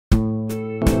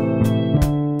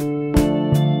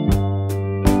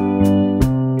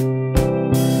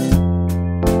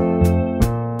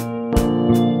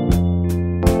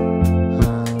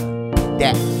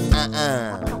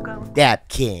Dap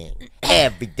King.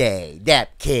 Every day,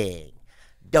 Dap King.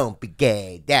 Don't be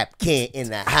gay. Dap King in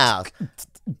the house.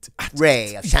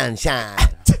 Ray of sunshine.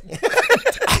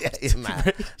 It's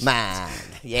my mind.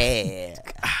 Yeah.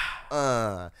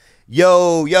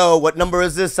 Yo, what number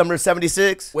is this? Number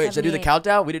 76? Wait, should I do the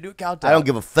countdown? We didn't do a countdown. I don't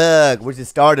give a fuck. We just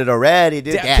started already,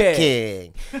 dude. Dap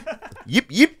King.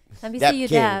 Yip. Let me see you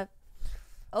dap.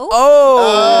 Oh.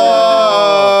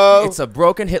 It's a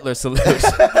broken Hitler salute.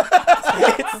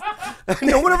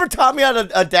 No one ever taught me how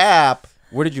to dap.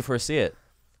 Where did you first see it?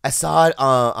 I saw it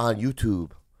on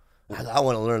YouTube. I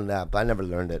want to learn that, but I never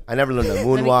learned it. I never learned the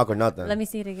moonwalk or nothing. Let me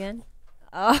see it again.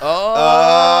 Oh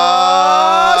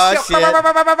shit!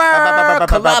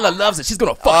 Khalyla loves it. She's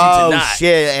gonna fuck you tonight. Oh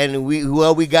shit! And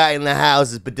who we got in the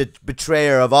house is the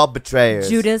betrayer of all betrayers.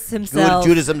 Judas himself.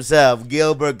 Judas himself.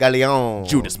 Gilbert Galeon.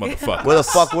 Judas motherfucker. Where the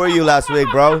fuck were you last week,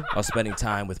 bro? I was spending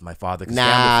time with my father.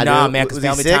 Nah, man, because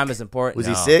family time is important. Was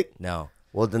he sick? No.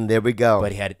 Well, then there we go.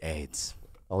 But he had AIDS.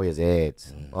 Oh, he has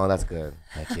AIDS. Oh, that's good.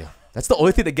 Thank you. That's the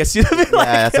only thing that gets you to be like.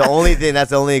 Yeah, that's the only thing.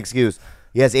 That's the only excuse.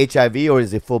 He has HIV, or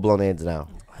is he full blown AIDS now?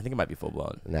 I think it might be full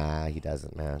blown. Nah, he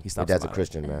doesn't, man. He My dad's a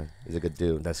Christian, man. He's a good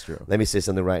dude. That's true. Let me say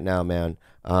something right now, man.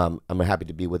 I'm happy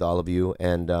to be with all of you,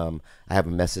 and I have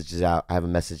a message out. I have a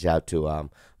message out to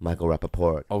Michael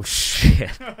Rappaport. Oh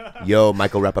shit. Yo,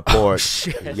 Michael Rappaport. Oh,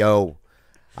 shit. Yo,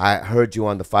 I heard you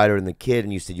on The Fighter and the Kid,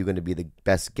 and you said you're going to be the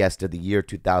best guest of the year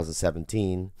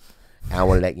 2017. And I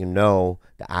want to let you know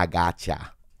that I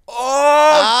gotcha.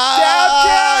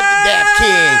 Dap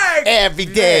King. Every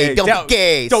day. Don't be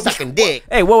gay. Sucking dick.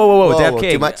 Hey, whoa. Dap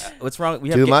King. Too much? What's wrong?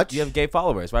 Too much? You have gay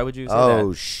followers. Why would you say that?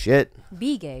 Oh, shit.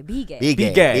 Be gay. Be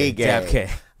gay. Dap King.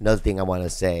 Another thing I want to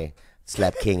say,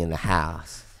 Slap King in the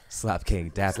house. Slap King.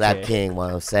 Dap Slap King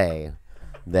want to say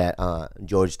that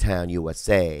Georgetown,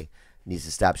 USA needs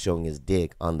to stop showing his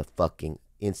dick on the fucking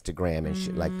Instagram and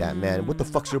shit like that, man. What the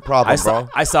fuck's your problem, bro?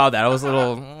 I saw that. I was a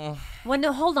little... Well,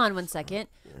 no, hold on 1 second.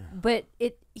 But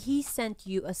he sent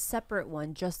you a separate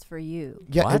one just for you.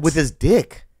 Yeah, What? with his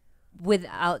dick.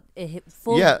 Without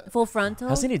full frontal.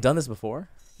 Hasn't he done this before?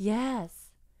 Yes.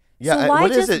 Yeah, so why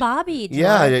what is just it? Bobby, George?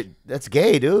 Yeah, that's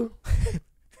gay, dude.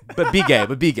 But be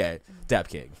gay. Dap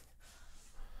King.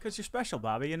 Because you're special,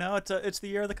 Bobby. You know, it's the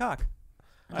year of the cock.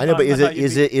 I know, but is I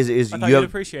thought you'd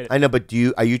appreciate it. I know, but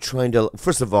are you trying to?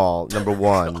 First of all, number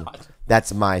one,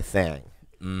 that's my thing.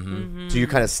 So you're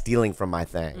kind of stealing from my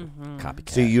thing. Copycat.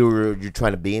 So you're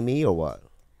trying to be me or what?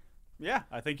 Yeah,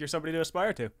 I think you're somebody to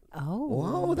aspire to. Oh.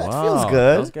 Whoa, that feels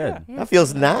good. That was good. Yeah, That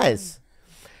feels nice.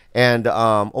 And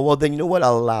well, then you know what?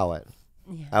 I'll allow it.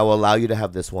 Yeah. I will allow you to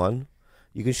have this one.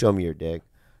 You can show me your dick.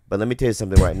 But let me tell you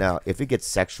something right now. If it gets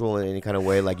sexual in any kind of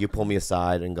way, like you pull me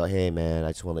aside and go, hey, man, I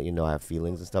just want to let you know I have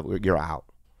feelings and stuff, you're out.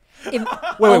 Wait,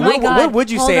 What would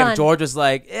you say Hold if George was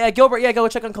like, yeah, Gilbert, go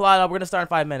check on Khalyla. We're going to start in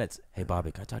 5 minutes. Hey,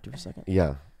 Bobby, can I talk to you for a second?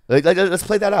 Yeah. Let's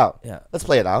play that out. Yeah. Let's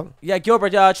play it out. Yeah,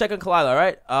 Gilbert, check on Khalyla, all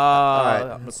right? I'm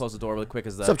going to close the door really quick.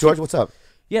 What's up, George? What's up?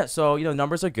 Yeah, so,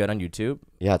 numbers are good on YouTube.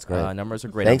 Yeah, it's great. Numbers are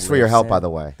great. Thanks for your help, by the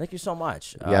way. Thank you so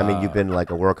much. Yeah, I mean, you've been like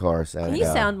a workhorse. And, Can you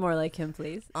sound more like him,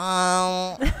 please?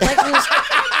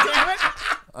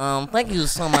 Thank you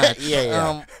so much.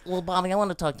 Yeah. Well, Bobby, I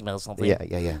want to talk to you about something.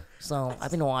 Yeah. So,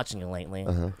 I've been watching you lately.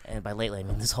 And by lately, I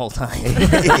mean this whole time.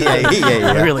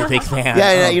 yeah. I'm a really big fan.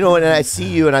 Yeah, you know, and I see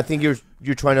you, and I think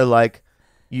you're trying to like,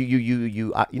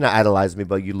 you not idolize me,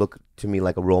 but you look to me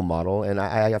like a role model, and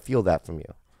I feel that from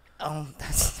you.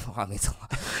 That's well, I mean, it's a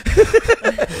lot.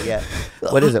 Yeah.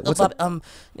 What is it? What's Bob, up?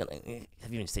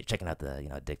 have you been checking out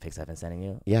the dick pics I've been sending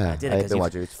you? Yeah, I did it 'cause I've been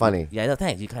watching. It's funny. Yeah, no,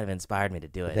 thanks. You kind of inspired me to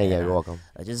do it. Yeah, you're welcome.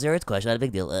 Just Zerod's question, not a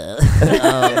big deal. Yeah.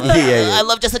 I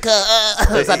love Jessica.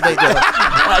 It's not a big deal.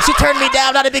 She turned me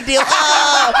down, not a big deal.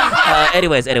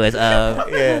 Anyways.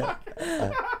 Yeah.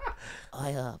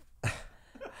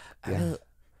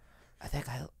 I think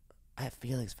I have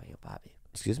feelings for you, Bobby.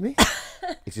 Excuse me?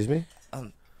 Excuse me?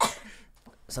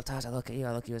 Sometimes I look at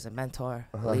you as a mentor,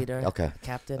 leader,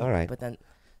 captain. All right. But then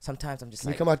sometimes I'm just Can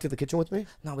like, you come out to the kitchen with me?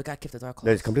 no, we got to keep the door closed.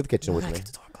 No, just come to the kitchen with gotta me. keep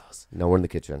the door closed. No, we're in the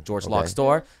kitchen. George locks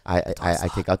door. I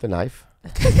take out the knife.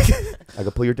 I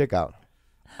go pull your dick out,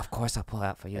 Of course I'll pull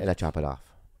out for you. and I chop it off.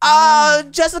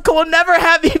 Jessica will never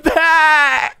have me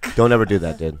back. Don't ever do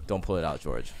that, dude. Don't pull it out,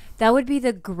 George. That would be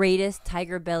the greatest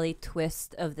TigerBelly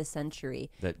twist of the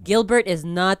century. That- Gilbert is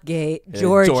not gay.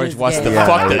 George is wants gay. to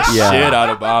fuck the shit out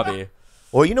of Bobby.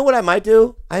 Or you know what I might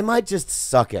do? I might just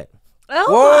suck it.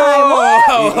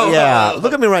 Oh Yeah.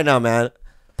 Look at me right now, man.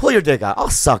 Pull your dick out. I'll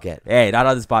suck it. Hey, not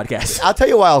on this podcast. I'll tell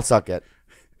you why I'll suck it.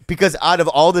 Because out of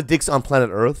all the dicks on planet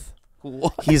Earth,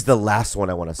 He's the last one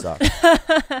I want to suck.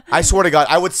 I swear to God,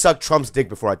 I would suck Trump's dick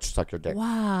before I suck your dick.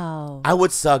 Wow. I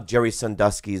would suck Jerry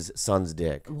Sandusky's son's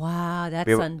dick. Wow, that's Have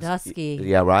you ever- Sandusky.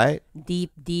 Yeah, right?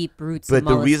 Deep roots. But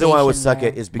the reason why I would suck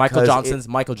molestation it is because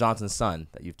Michael Johnson's son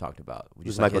that you've talked about. Would you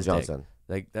Who's suck Michael his dick? Johnson?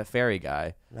 Like that fairy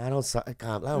guy. I don't suck.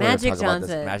 God, I don't Magic want to talk about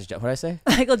Johnson. What did I say?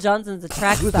 Michael Johnson's a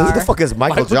track this. star. Who the fuck is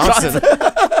Michael Johnson?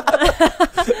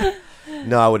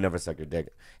 No, I would never suck your dick.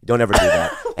 Don't ever do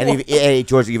that. And hey,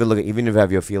 George, even if you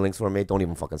have your feelings for me, don't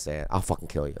even fucking say it. I'll fucking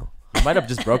kill you. You might have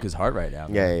just broke his heart right now.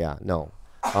 Yeah. No.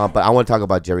 But I want to talk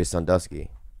about Jerry Sandusky.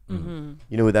 Mm-hmm.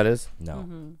 You know who that is? No.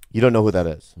 You don't know who that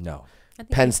is? No. I think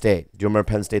Penn State. Do you remember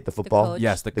Penn State, the football? coach.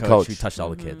 Yes, the The coach, coach. who touched all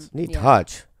the kids. Need Yeah.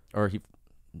 touch. Or he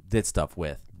did stuff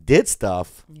with. Did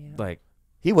stuff. Yeah. Like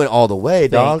He went all the way,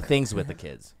 dog. things with the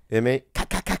kids. I mean,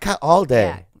 all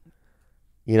day. Yeah.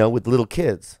 You know, with little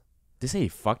kids Did he say he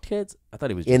fucked kids? I thought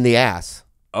he was. in the ass.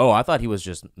 I thought he was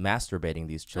just masturbating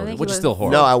these children, think which he is was- still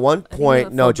horrible. No, at one he point,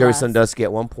 went no, full Jerry blast. Sandusky,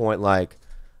 at one point, like,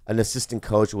 an assistant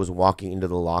coach was walking into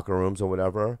the locker rooms or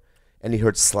whatever, and he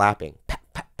heard slapping. Pat,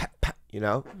 pat, pat, pat, you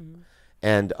know?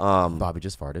 And Bobby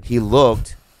just farted. he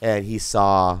looked, and he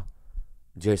saw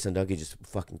Jerry Sandusky just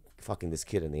fucking this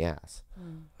kid in the ass.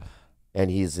 And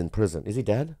he's in prison. Is he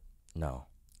dead? No.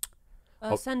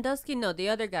 Sandusky, no, the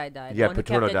other guy died. Yeah, The one who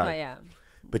Paterno kept it died. quiet, yeah.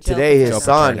 But Joe today Paterno. his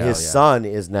son, Paterno, his yeah. son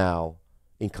is now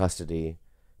in custody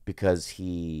because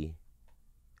he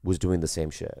was doing the same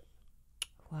shit.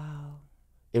 Wow.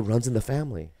 It runs in the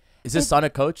family. Is his son a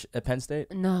coach at Penn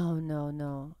State?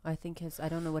 No. I think I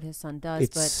don't know what his son does,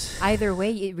 It's- but either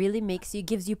way, it really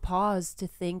gives you pause to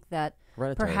think that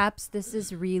Hereditary. perhaps this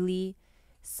is really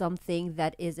something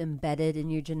that is embedded in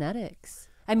your genetics.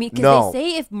 I mean, because No.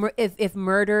 they say if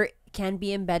murder can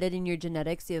be embedded in your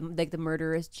genetics, like the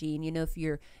murderous gene, if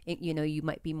you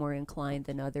might be more inclined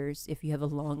than others. If you have a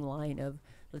long line of,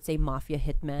 let's say, mafia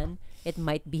hitmen, it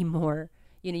might be more,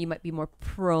 you might be more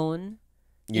prone.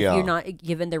 Yeah. If you're not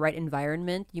given the right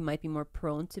environment, you might be more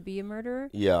prone to be a murderer.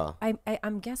 Yeah.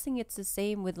 I'm guessing it's the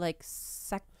same with like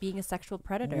being a sexual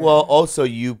predator. Well, also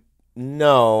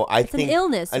I It's think an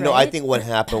illness, I know. I right? think what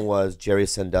happened was Jerry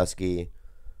Sandusky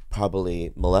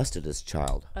probably molested his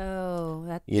child. oh,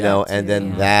 that And too, then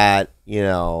yeah. that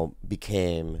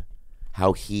became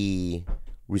how he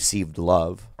received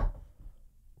love,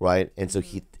 right? And so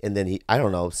I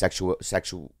don't know,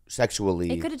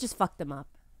 sexually. It could have just fucked him up.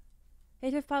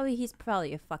 He's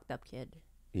probably a fucked up kid.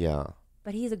 Yeah,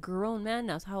 But he's a grown man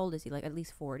now. So how old is he? Like at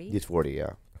least 40? he's 40.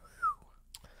 Yeah.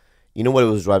 You know what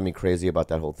was driving me crazy about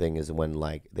that whole thing is when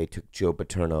like they took Joe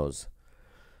Paterno's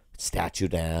statue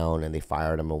down and they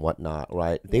fired him and whatnot,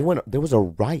 right? There was a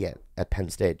riot at Penn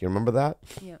State. Do you remember that?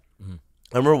 Yeah.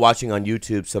 I remember watching on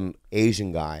YouTube some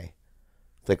Asian guy,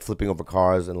 like flipping over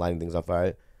cars and lighting things on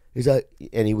fire.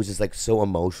 And he was just like so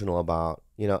emotional about,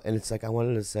 and it's like I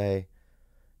wanted to say,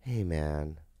 hey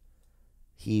man,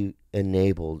 he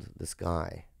enabled this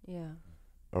guy. Yeah.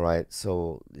 All right,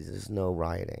 so there's no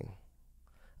rioting.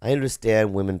 I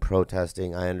understand women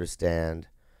protesting. I understand,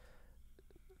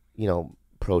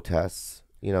 protests.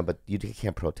 But you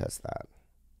can't protest that.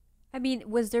 I mean,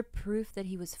 was there proof that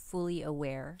he was fully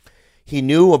aware? He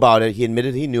knew about it. He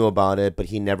admitted he knew about it, but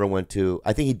he never went to.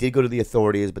 I think he did go to the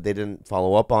authorities, but they didn't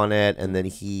follow up on it, and then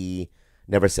he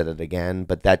never said it again.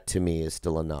 But that to me is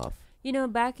still enough.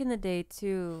 Back in the day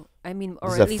too. I mean,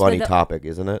 or This at is a least funny with topic,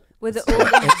 isn't it? with the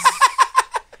older,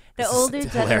 the older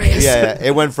hilarious. generation. Yeah.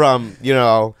 It went from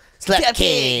slap Yeah,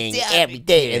 king yeah. every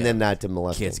day, and then not to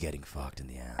molesting. Kids getting fucked in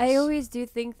the ass. I always do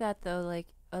think that though, like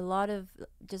a lot of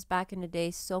just back in the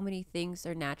day, so many things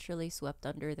are naturally swept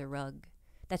under the rug.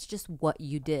 That's just what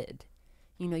you did.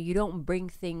 You don't bring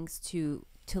things to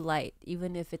light,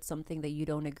 even if it's something that you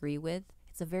don't agree with.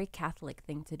 It's a very Catholic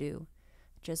thing to do.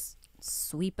 Just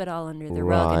sweep it all under the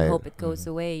rug Right. and hope it goes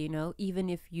away, even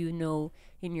if you know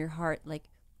in your heart, like,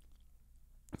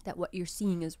 that what you're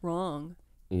seeing is wrong.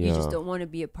 Yeah. You just don't want to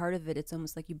be a part of it. It's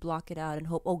almost like you block it out and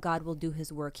hope, oh, God will do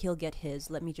his work. He'll get his.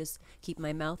 Let me just keep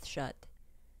my mouth shut.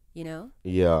 Yeah.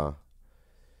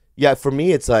 Yeah, for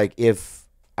me, it's like if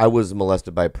I was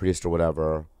molested by a priest or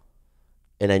whatever,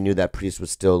 and I knew that priest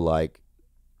was still like,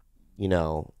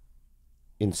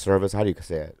 in service. How do you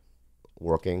say it?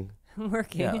 Working.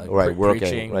 Working. Yeah, like Right, working.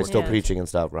 preaching, Right, still Yeah. preaching and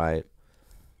stuff, right?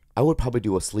 I would probably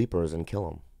do a sleepers and kill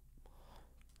him.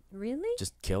 Really?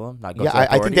 Just kill him. Not go Yeah, to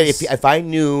I think that authorities? if I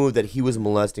knew that he was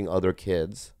molesting other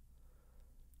kids,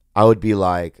 I would be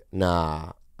like,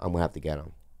 nah, I'm gonna have to get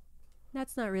him.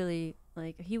 That's not really,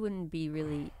 like, he wouldn't be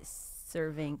really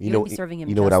serving. You You know, wouldn't be serving him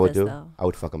you know what I would justice, do? though. I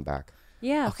would fuck him back.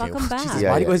 Yeah, Okay, fuck him back. Jesus,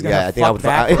 Yeah, why do you always gotta I think I fuck would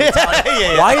back?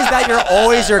 yeah. Why is that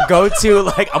always your go-to?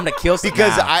 Like, I'm gonna kill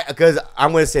someone. Because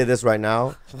I'm gonna say this right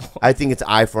now. I think it's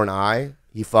eye for an eye.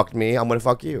 He fucked me. I'm gonna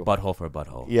fuck you. Butthole for a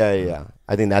butthole. Yeah.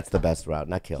 I think that's the best route,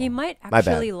 not kill. He might My bad.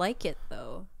 actually like it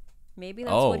though. Maybe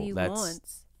that's what he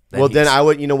wants. Then I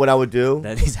would. You know what I would do?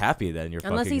 Then he's happy. Then you're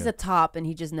Unless fucking he's him. a top and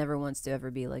he just never wants to ever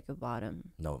be like a bottom.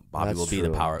 No, Bobby That's will be the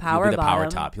true. power. Power He'll be the power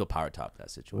bottom. top. He'll power top that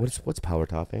situation. What's power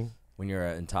topping? When you're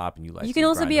in top and you like. You can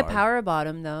also be a power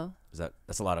bottom though.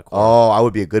 That's a lot of core. Oh, I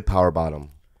would be a good power bottom.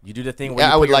 You do the thing where Yeah,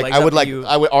 you I would put your like. legs I up would and like. you-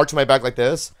 I would arch my back like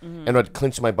this, and I'd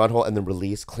clinch my butthole and then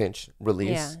release, clinch, release.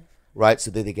 Yeah. Right,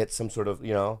 so that they get some sort of,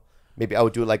 maybe I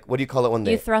would do like, what do you call it when You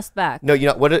they? thrust back. No,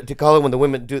 what do you call it when the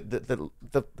women do the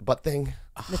butt thing?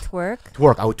 The twerk.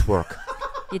 Twerk. I would twerk.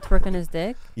 You twerk on his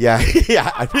dick. Yeah, yeah.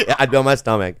 I'd be on my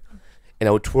stomach, and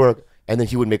I would twerk, and then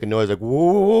he would make a noise like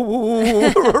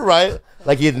woo, right?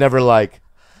 Like he'd never like.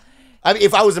 I mean,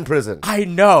 if I was in prison. I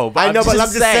know, but I'm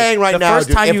just saying right now. The first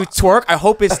dude, time you twerk, I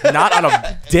hope it's not on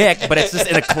a dick, but it's just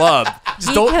in a club.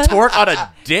 Just don't twerk on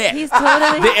a dick. He's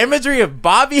totally. The imagery of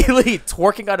Bobby Lee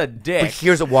twerking on a But dick.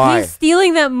 here's why. He's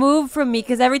stealing that move from me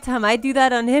because every time I do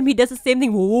that on him, he does the same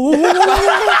thing. Wait.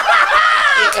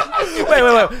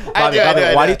 Bobby,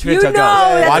 why do you turn You into a know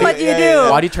ghost? that's what you do.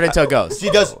 Why do you turn into a ghost? She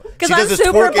does. Because she I'm does this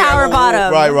super twerking, power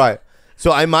bottom. Right.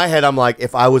 So in my head, I'm like,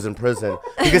 if I was in prison,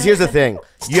 because here's the thing,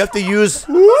 you have to use.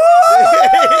 You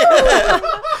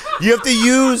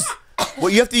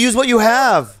have to use what you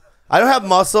have. I don't have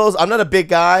muscles. I'm not a big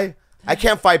guy. I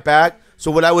can't fight back. So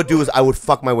what I would do is I would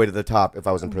fuck my way to the top if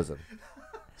I was in prison.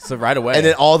 So right away. And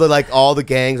then all the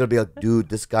gangs would be like, dude,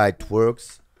 this guy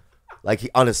twerks, like he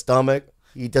on his stomach.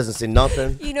 He doesn't say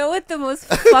nothing. You know what the most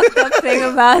fucked up thing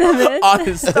about him is? on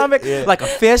his stomach, like a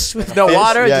fish with no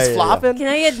water, just flopping. Can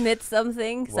I admit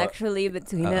something sexually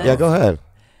between us? Yeah, go ahead.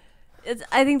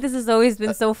 I think this has always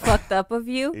been so fucked up of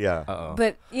you. Yeah. Uh-oh.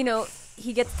 But,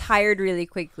 he gets tired really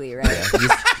quickly, right?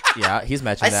 He's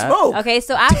mentioned that. smoke. Okay,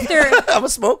 so after I'm a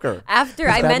smoker. after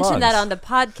His I bad mentioned that lungs. on the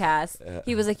podcast,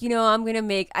 he was like, I'm going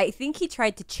to I think he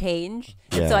tried to change.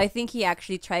 Yeah. So I think he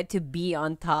actually tried to be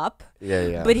on top.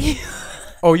 Yeah. But he...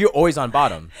 Oh, you're always on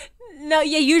bottom.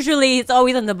 usually it's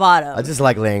always on the bottom. I just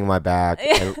like laying my back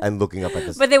and looking up at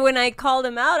this. But then when I called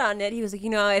him out on it, he was like,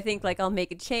 I think I'll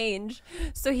make a change.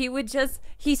 So he would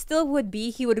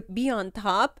be on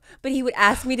top, but he would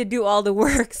ask me to do all the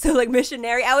work. So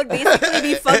missionary, I would basically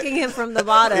be fucking him from the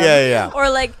bottom. Yeah.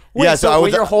 Or Wait, Yeah, so I when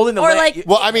was- you're holding the or leg, like-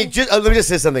 Well, I mean, let me just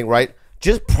say something, right?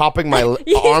 Just propping my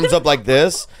arms up like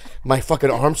this, my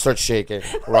fucking arms start shaking,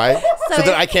 right? So So,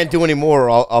 that I can't do anymore,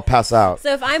 or I'll pass out.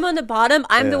 so if I'm on the bottom,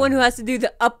 I'm the one who has to do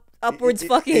the upwards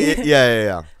fucking.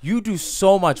 Yeah. you do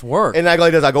so much work. And I go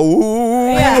like this. I go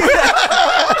ooh,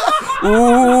 Ooh,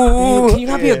 ooh. can you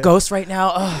not be a ghost right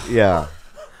now? Ugh. Yeah.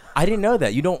 I didn't know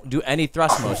that. You don't do any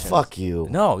thrust motions. Fuck you.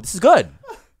 No, this is good.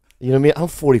 You know what I mean? I'm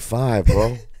 45,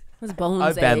 bro. His bones I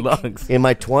have bad ache. lungs. In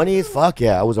my 20s, fuck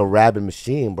yeah, I was a rabid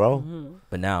machine, bro.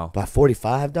 But now, By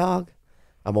 45, dog,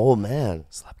 I'm an old man.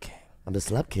 Slap King. I'm the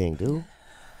slep king, dude.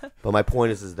 But my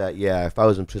point is that if I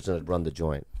was in prison, I'd run the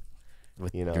joint.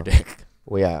 With You know. your dick.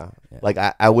 Well, yeah. Like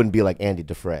I wouldn't be like Andy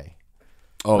Dufresne.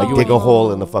 Oh, Like you, dig a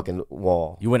hole in the fucking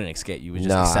wall. you wouldn't escape. You would just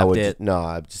Nah, accept it.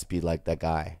 I'd just be like that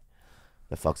guy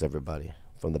that fucks everybody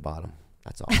from the bottom.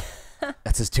 That's all.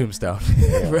 That's his tombstone.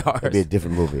 It'd be a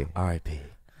different movie. R.I.P.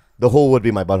 The hole would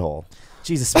be my butthole.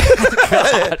 Jesus.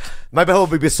 My butthole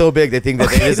would be so big they think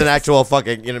that it is an actual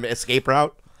fucking escape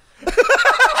route.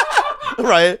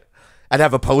 Right? I'd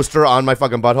have a poster on my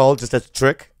fucking butthole just as a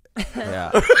trick.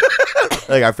 Yeah.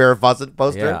 Like our Farrah Fawcett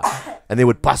poster. Yeah. And they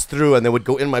would bust through and they would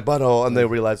go in my butthole and they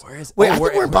realize, Where is- wait, oh, I think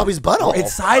we're- we're in Bobby's butthole. We're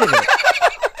inside of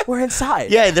it. We're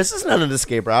inside. Yeah, this is not an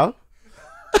escape route.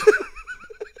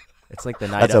 It's like the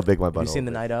night That's of. how big my Have you butthole seen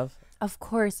the is. night of? Of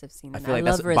course, I've seen I that. feel like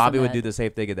love that's Bobby Riz would do Ahmed. the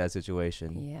same thing in that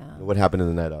situation. Yeah. What happened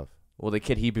in the night of? Well, the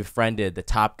kid he befriended, the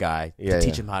top guy, Yeah, to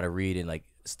teach yeah. him how to read and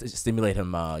stimulate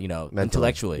him,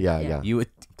 intellectually. Yeah, Yeah. yeah. You would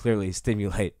clearly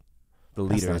stimulate the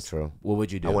That's leaders. not true. What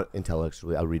would you do? I want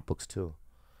intellectually. I read books too.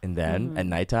 And then at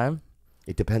nighttime,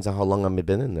 It depends on how long I've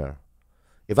been in there.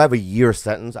 If I have a year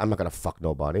sentence, I'm not gonna fuck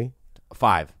nobody.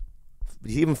 5.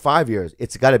 Even 5 years,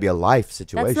 it's got to be a life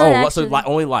situation. not Oh, so actually-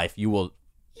 only life you will.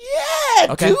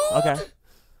 Yeah, Okay, dude. okay.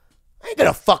 I ain't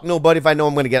gonna fuck nobody if I know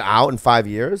I'm gonna get out in 5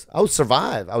 years. I would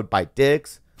survive. I would bite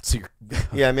dicks. So you're.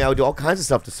 Yeah, I mean, I would do all kinds of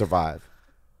stuff to survive.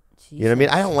 You know what I mean?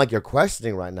 I don't like your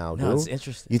questioning right now, dude. No, it's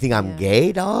interesting. You think I'm Yeah.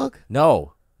 gay, dog?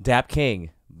 No, Dap King,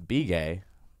 be gay.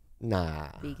 Nah.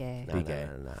 Be gay. Nah, Be nah, gay.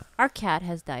 nah, nah. Our cat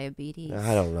has diabetes.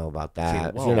 I don't know about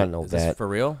that. Whoa, You're not no is this vet. for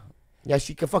real? Yeah,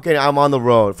 she can fucking. I'm on the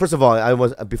road. First of all, I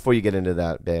was before you get into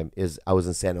that, babe. I was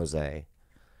in San Jose,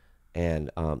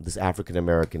 and this African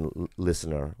American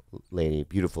listener lady,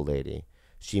 beautiful lady,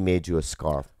 she made you a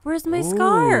scarf. Where's my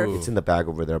scarf? It's in the bag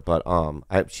over there. But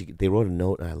they wrote a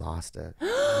note and I lost it.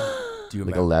 Do you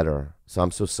like remember? a letter? So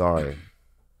I'm so sorry.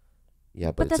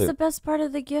 Yeah, But that's the best part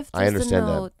of the gift. I understand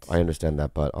the note. that. I understand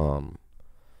that, but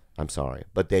I'm sorry.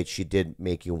 But she did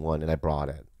make you one, and I brought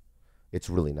it. It's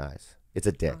really nice. It's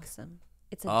a dick. Awesome.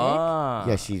 It's a dick.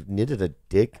 Yeah, she knitted a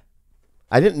dick.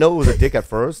 I didn't know it was a dick at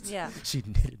first. Yeah. She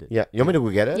needed it. Yeah, you want me to go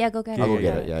get it? Yeah, go get it. I'll go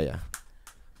Yeah, get it. Yeah.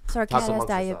 So our Talk cat has amongst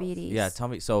yourselves. diabetes. Yeah, tell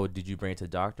me. So, did you bring it to the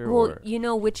doctor? Well, or? you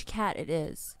know which cat it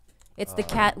is. It's the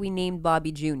cat we named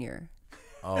Bobby Jr.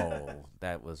 Oh,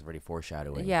 that was already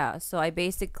foreshadowing. Yeah. So I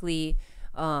basically,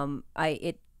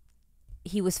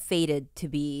 he was fated to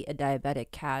be a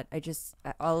diabetic cat.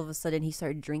 All of a sudden he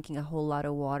started drinking a whole lot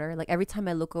of water. Like every time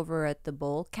I look over at the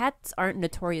bowl, cats aren't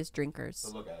notorious drinkers.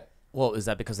 So look at it. Well, is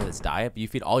that because of its diet? You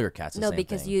feed all your cats the No, same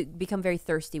because thing. you become very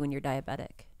thirsty when you're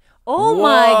diabetic. Oh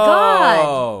my God!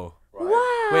 Whoa.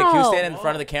 Wow. Wait, can you stand in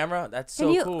front of the camera? That's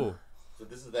so you- cool. So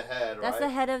this is the head, right? That's the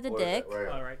head of the Or is dick. it right?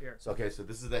 Oh, right here. So, okay, so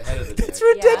this is the head of the dick. It's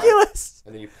ridiculous.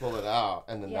 And then you pull it out,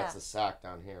 and then Yeah. that's the sack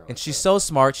down here. And she's so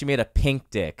smart. She made a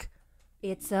pink dick.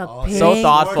 It's a Oh, pink So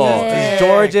thoughtful. dick. It's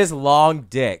George's long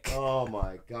dick. Oh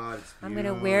my God! It's I'm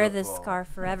gonna wear this beautiful. scarf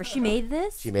forever. She made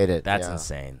this? She made it. That's yeah.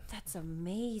 insane. That's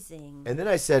amazing. And then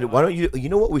I said, why don't you? You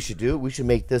know what we should do? We should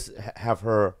make this. Have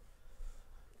her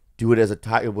do it as a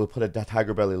tiger. We'll put a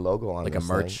TigerBelly logo on, Like this a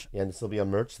merch? thing. Yeah, and this will be a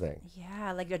merch thing.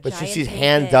 Yeah, like a But giant she pink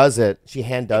hand dick. does it. She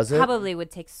hand does it. Probably would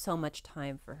take so much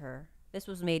time for her. This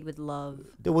was made with love.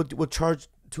 We'll charge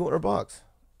 $200.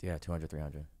 Yeah, 200,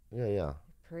 300. Yeah.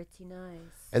 Pretty nice.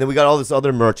 And then we got all this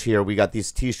other merch here. We got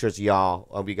these T-shirts, y'all.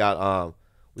 We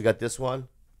got this one.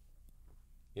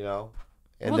 You know.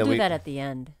 And We'll then do that at the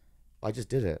end. I just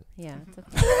did it. Yeah. It's okay.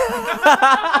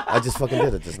 I just fucking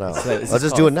did it just now. Is Let's this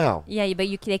just do it now. Yeah, but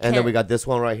they can't. And then we got this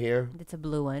one right here. It's a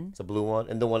blue one. It's a blue one,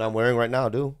 and the one I'm wearing right now,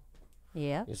 dude.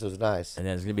 Yeah. This is nice. And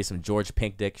then there's going to be some George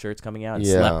Pink Dick shirts coming out. And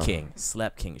Yeah.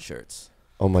 Slep King shirts.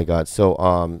 Oh my God. So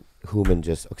Human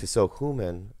just So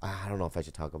Human, I don't know if I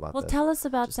should talk about Well, this. tell us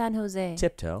about San Jose.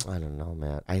 Tiptoe. I don't know,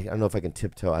 man. I don't know if I can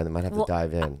tiptoe. I might have Well, to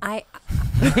dive in. I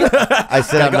I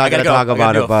said I'm not gonna talk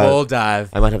about it, but full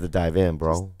dive. I might have to dive in,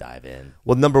 bro. Just dive in.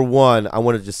 Well, number one, I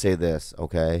want to just say this,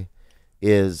 okay?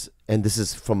 And this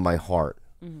is from my heart.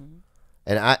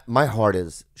 And my heart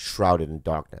is shrouded in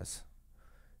darkness,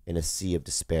 in a sea of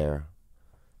despair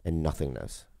and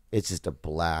nothingness. It's just a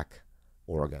black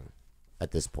Oregon at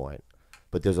this point.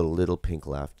 But there's a little pink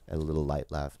left and a little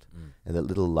light left. And that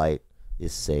little light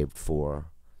is saved for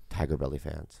TigerBelly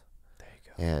fans. There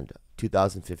you go. And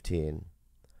 2015,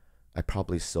 I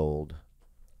probably sold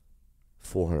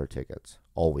 400 tickets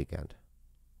all weekend.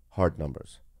 Hard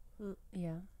numbers.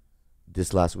 yeah.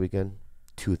 This last weekend,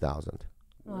 2,000.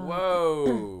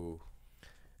 Whoa.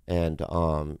 And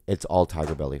it's all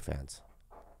TigerBelly fans.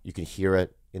 You can hear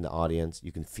it in the audience.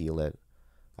 You can feel it.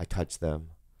 I touch them.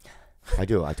 I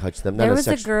do. I touch them. Not There in was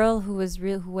a sex- girl who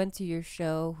went to your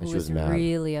show who And she was was mad.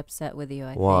 really upset with you.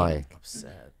 I Why? think.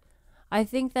 Upset. I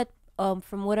think that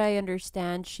from what I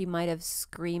understand, she might have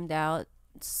screamed out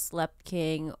 "Slept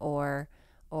King" or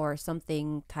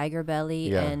something TigerBelly,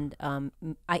 Yeah. and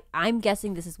I'm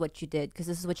guessing this is what you did because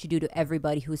this is what you do to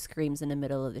everybody who screams in the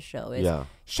middle of the show. Is Yeah.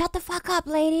 shut the fuck up,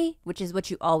 lady, which is what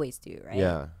you always do, right?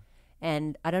 Yeah.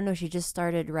 And I don't know, she just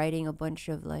started writing a bunch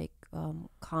of like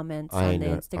comments I on the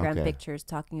know, Instagram okay. pictures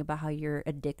talking about how you're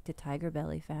addicted to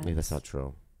TigerBelly fans. Yeah, that's not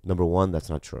true. Number one, that's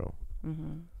not true.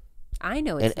 I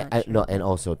know it's And not true. no, and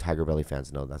also TigerBelly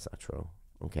fans know that's not true.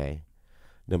 Okay.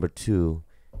 Number two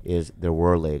is there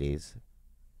were ladies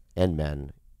and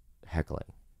men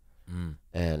heckling.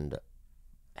 And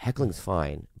heckling's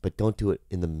fine, but don't do it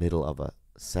in the middle of a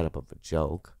setup of a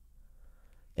joke.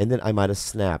 And then I might have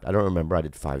snapped. I don't remember. I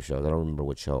did 5 shows. I don't remember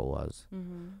what show it was.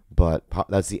 But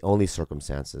that's the only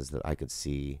circumstances that I could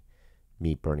see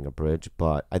me burning a bridge.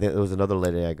 But I think there was another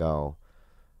lady I go,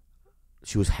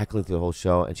 she was heckling through the whole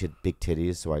show, and she had big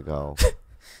titties. So I go,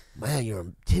 man, your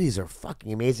titties are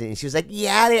fucking amazing. And she was like,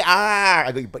 yeah, they are.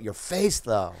 I go, but your face,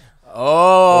 though.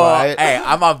 Oh, Right. hey,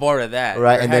 I'm on board with that.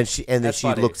 Right? Your And then heck- she that's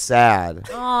funny. looked sad.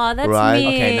 Oh, that's Right? mean.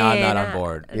 Okay, now I'm not on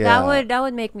board. Yeah. That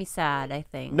would make me sad, I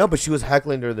think. No, but she was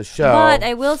heckling during the show. But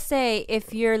I will say,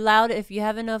 if you're loud, if you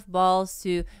have enough balls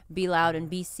to be loud and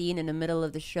be seen in the middle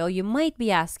of the show, you might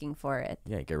be asking for it.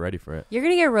 Yeah, get ready for it. You're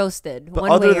gonna get roasted. But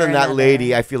one other way or than that another.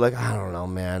 lady, I feel like, I don't know,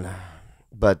 man.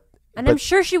 But And I'm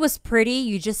sure she was pretty.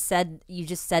 You just said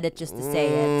it just to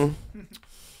say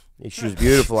it. she was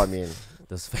beautiful. I mean,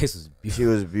 This face was beautiful. She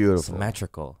was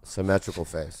beautiful. Symmetrical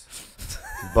face.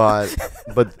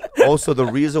 but also the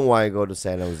reason why I go to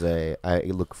San Jose, I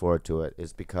look forward to it,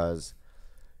 is because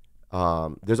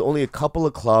there's only a couple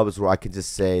of clubs where I can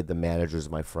just say the manager's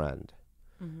my friend.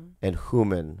 And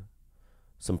Human,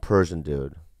 some Persian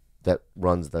dude that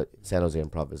runs the San Jose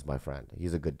Improv, is my friend.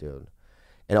 He's a good dude.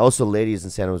 And also, ladies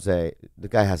in San Jose, the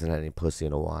guy hasn't had any pussy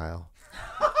in a while.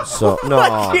 So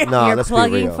no, You're let's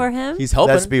plugging be real. for him? He's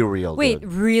helping. Let's be real. Wait,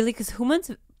 dude. really? Because Human's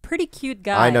a pretty cute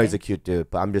guy. I know he's a cute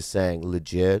dude, but I'm just saying,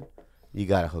 legit, you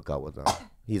gotta hook up with him.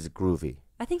 He's groovy.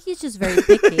 I think he's just very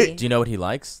picky. Do you know what he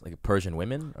likes? Like Persian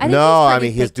women? I think No, he's I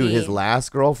pretty mean picky. his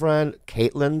last girlfriend,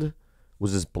 Caitlin,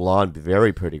 was this blonde,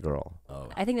 very pretty girl. Oh.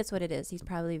 I think that's what it is. He's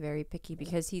probably very picky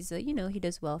because he's he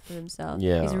does well for himself.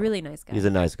 Yeah. He's a really nice guy. He's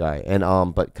a nice guy. And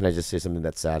but can I just say something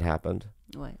that sad happened?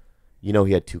 What? You know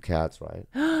he had 2 cats, right?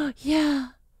 Yeah.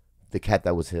 The cat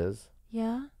that was his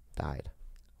Yeah. died.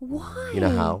 Why? You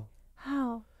know how?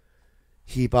 How?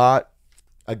 He bought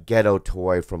a ghetto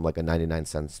toy from like a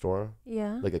 99-cent store,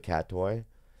 Yeah. like a cat toy,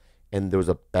 and there was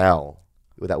a bell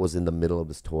that was in the middle of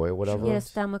this toy or whatever. He had a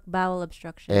stomach bowel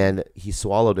obstruction. And he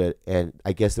swallowed it, and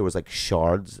I guess there was like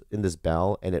shards in this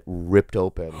bell, and it ripped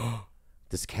open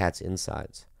this cat's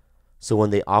insides. So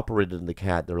when they operated on the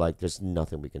cat, they're like, "There's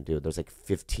nothing we can do." There's like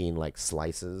 15 like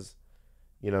slices,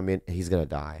 you know what I mean? He's gonna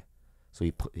die. So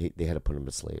they had to put him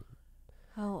to sleep,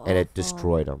 How and it awful.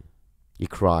 destroyed him. He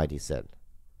cried, he said,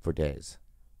 for days,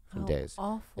 How days.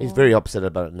 awful. He's very upset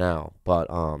about it now, but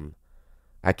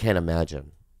I can't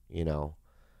imagine,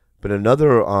 But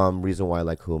another reason why I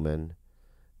like Human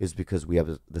is because we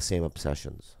have the same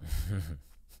obsessions.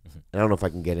 I don't know if I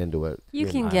can get into it. You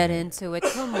can get into it.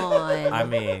 Come on. I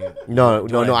mean, No,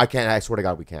 I can't. I swear to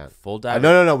God, we can't. full dive.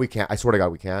 No, we can't. I swear to God,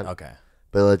 we can't. Okay.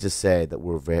 But let's just say that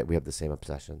we have the same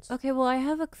obsessions. Okay, well, I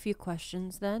have a few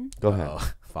questions then. Go ahead.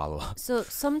 Oh, follow up. So,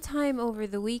 sometime over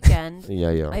the weekend,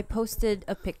 Yeah. I posted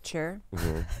a picture.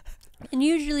 Mhm. And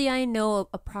usually I know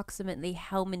approximately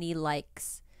how many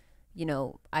likes,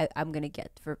 I'm going to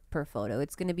get per photo.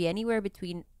 It's going to be anywhere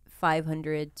between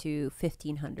 500 to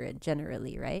 1,500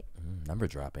 generally, right? Number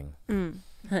dropping.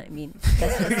 I mean,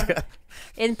 that's just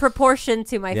in proportion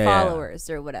to my Yeah. followers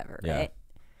or whatever, Yeah. right?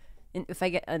 And if I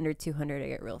get under 200, I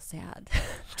get real sad.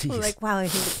 I'm Jeez. like, wow, I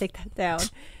need to take that down.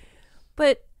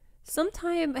 But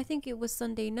sometime, I think it was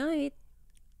Sunday night,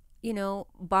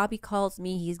 Bobby calls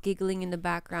me. He's giggling in the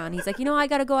background. He's like, I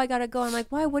gotta go. I'm like,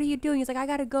 why? What are you doing? He's like, I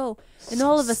gotta go. And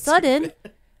all of a sudden,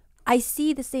 I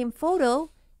see the same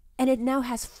photo, and it now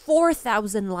has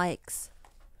 4,000 likes.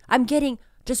 I'm getting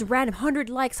just random 100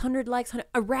 likes,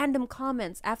 random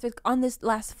comments on this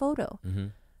last photo. Mm-hmm.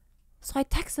 So I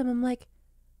text him. I'm like,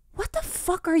 what the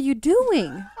fuck are you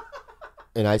doing?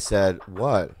 And I said,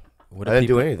 "What? What I didn't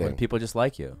do anything. When people just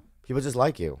like you. People just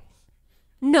like you."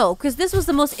 No, because this was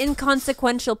the most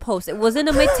inconsequential post. It wasn't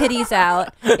of my titties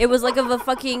out. It was like of a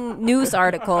fucking news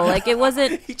article. Like it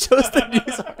wasn't. He chose the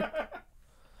news.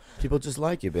 People just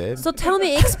like you, babe. So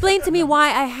explain to me why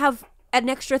I have an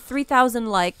extra 3,000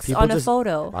 likes People on a just-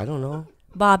 photo. I don't know.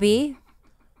 Bobby,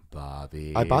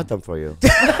 Bobby. I bought them for you.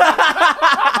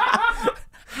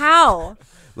 how?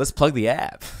 Let's plug the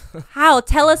app. How?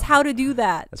 Tell us how to do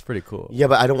that. That's pretty cool. Yeah,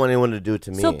 but I don't want anyone to do it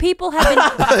to me. So people have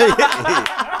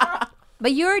been.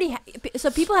 But you already.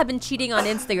 So people have been cheating on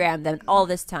Instagram then all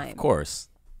this time. Of course.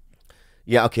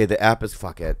 Yeah, okay, the app is,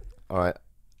 fuck it. All right.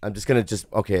 I'm just going to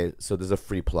okay, so there's a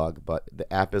free plug, but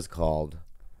the app is called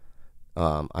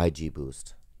IG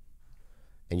Boost.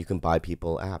 And you can buy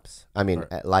people apps. I mean,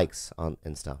 likes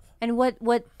and stuff. And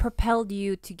what propelled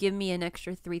you to give me an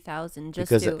extra 3,000 just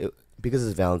Because to? because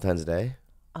it's Valentine's Day.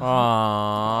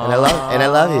 Aww. And I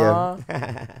love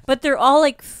you. But they're all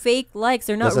like fake likes.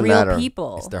 They're not Doesn't real matter.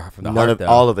 people. It's from the None heart, of though.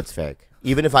 all of it's fake.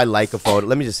 Even if I like a photo,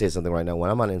 let me just say something right now. When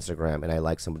I'm on Instagram and I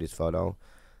like somebody's photo,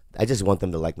 I just want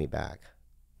them to like me back.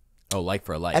 Oh, like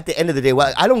for a like. At the end of the day,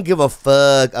 I don't give a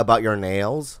fuck about your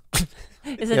nails. Is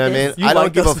You it know what I mean? this? You I don't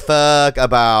like give a those- fuck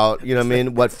about, you know what I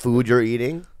mean, what food you're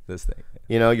eating, This thing.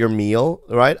 your meal,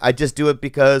 right? I just do it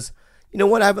because, you know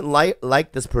what, I haven't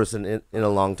liked this person in a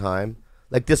long time.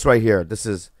 Like this right here. This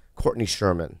is Courtney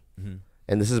Sherman. Mm-hmm.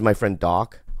 And this is my friend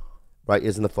Doc, right,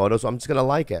 is in the photo. So I'm just going to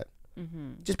like it.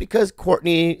 Mm-hmm. Just because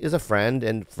Courtney is a friend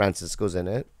and Francisco's in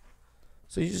it.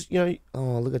 So you just,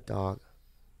 oh, look at Doc.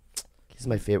 He's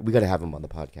my favorite. We got to have him on the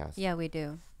podcast. Yeah, we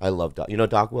do. I love Doc. You know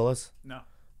Doc Willis? No.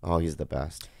 Oh, he's the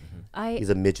best. I He's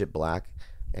a midget black,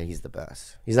 and he's the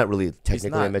best. He's not really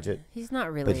technically a not. midget, he's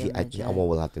not really but a midget.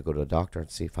 we'll have to go to a doctor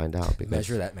and find out. Because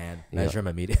Measure that man. Yeah. Measure him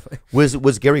immediately.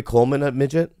 Was Gary Coleman a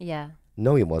midget? Yeah.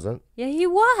 No, he wasn't. Yeah, he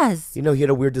was. You know, he had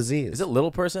a weird disease. Is it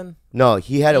little person? No,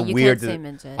 he had a You weird. can't say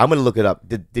midget. I'm gonna look it up.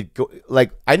 Did go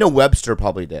like I know Webster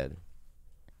probably did.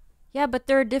 Yeah, but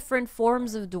there are different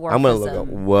forms of dwarfism. I'm gonna look up.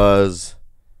 Was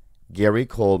Gary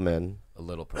Coleman A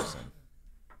little person.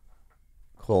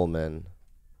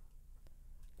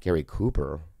 Gary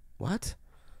Cooper? What?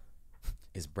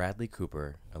 Is Bradley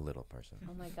Cooper a little person?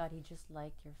 Oh my God, he just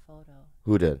liked your photo.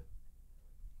 Who did?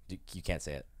 You can't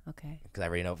say it Okay. because I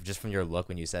already know just from your look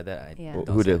when you said that. Yeah. Don't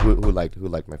Who say did? it. Who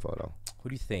liked my photo? Who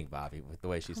do you think, Bobby, with the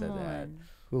way she said Come that? on.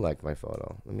 Who liked my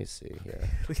photo? Let me see here.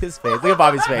 Look at his face. Look at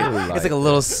Bobby's face. Who It's liked like a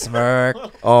little smirk.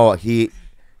 Oh, he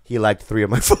liked 3 of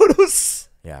my photos.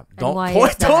 Yeah. And why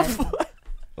point. is that? What?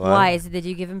 Why? Is it, did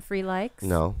you give him free likes?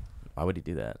 No. Why would he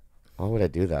do that? Why would I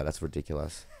do that? That's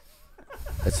ridiculous.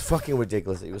 It's fucking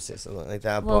ridiculous that you would say something like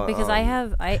that. Well, but, because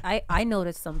I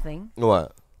noticed something.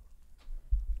 What?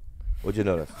 What'd you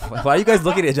notice? Why are you guys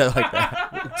looking at each other like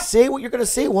that? Say what you're gonna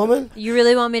say, woman. You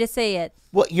really want me to say it?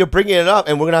 Well, you're bringing it up,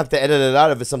 and we're gonna have to edit it out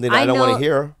if it's something that I don't want know- to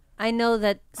hear. I know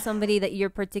that somebody that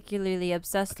you're particularly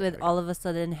obsessed with all of a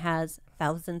sudden has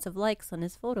thousands of likes on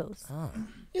his photos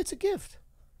It's a gift.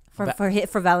 for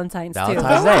Valentine's too.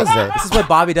 Valentine's Day. Day. This is what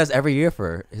Bobby does every year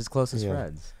for his closest Yeah.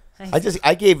 friends.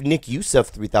 I gave Nick Youssef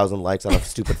 3,000 likes on a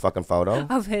stupid fucking photo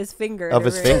Of his finger. of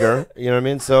his finger. You know what I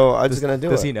mean? So I'm just gonna do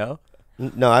it. Does he know?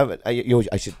 No, I haven't. I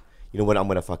should. You know what? I'm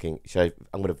gonna fucking.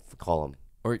 I'm gonna call him.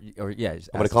 Or yeah, just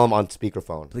I'm gonna ask call him on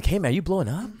speakerphone. like, hey man, you blowing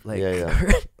up? Like,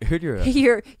 Yeah. I heard you're.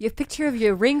 Your picture of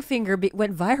your ring finger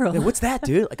went viral. What's that,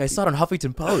 dude? Like I saw it on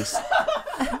Huffington Post.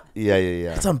 Yeah.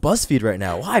 It's on BuzzFeed right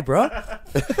now. Why, bro?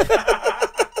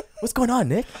 What's going on,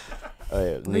 Nick?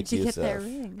 Nick Where'd you get that Youssef.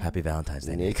 ring? Happy Valentine's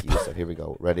Day, Nick Nick. Youssef. Here we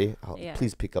go. Ready? Yeah.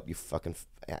 Please pick up, you fucking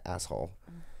asshole.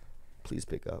 Please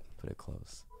pick up. Put it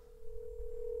close.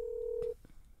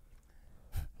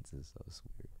 This is so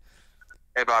sweet.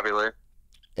 Hey, Bobby Lee.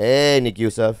 Hey, Nick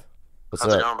Youssef. What's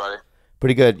How's it up? going, buddy?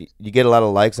 Pretty good. You get a lot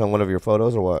of likes on one of your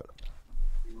photos, or what?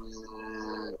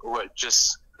 What,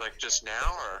 just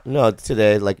now, or? No,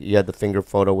 today. Like you had the finger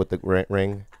photo with the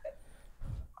ring.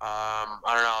 I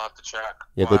don't know. I'll have to check.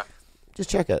 Yeah, Why? go. Just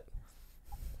check it.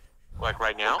 Like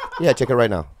right now? Yeah, check it right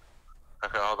now.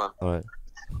 Okay, hold on. All right.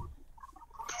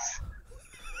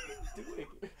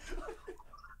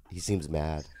 He seems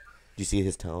mad. Do you see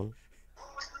his tone?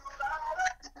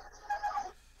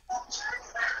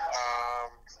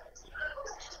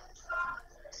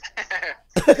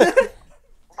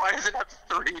 Why does it have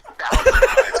 3,000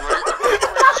 likes? What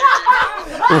did you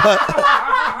do?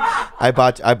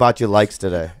 I bought you likes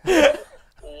today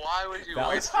Why would you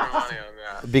waste your money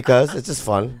on that? because it's just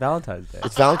fun. Valentine's Day.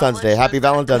 It's Valentine's Day. Happy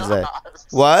How much Valentine's does Day. that cost?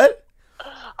 What?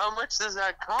 How much does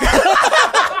that cost?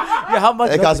 Yeah, how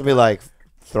much? It cost me like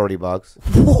 $30.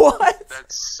 What?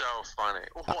 That's so funny.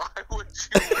 Why would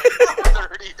you waste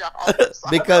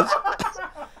 $30?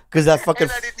 Because that fucking.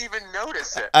 And I didn't even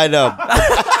notice it. I know.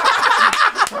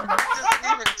 It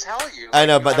doesn't even tell you. I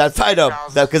know, Like, but you have that's I know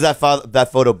 3,000. because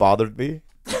that photo bothered me.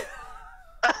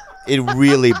 It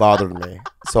really bothered me.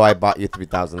 So I bought you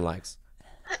 3,000 likes.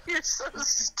 You're so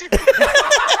stupid.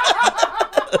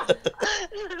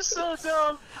 You're so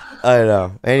dumb. I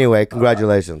know. Anyway,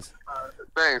 congratulations.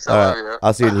 Thanks. I All love right, you.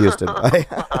 I'll see you in Houston.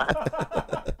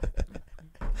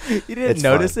 You didn't It's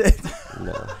notice fine. it?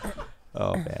 No.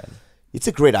 Oh man. It's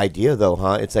a great idea though,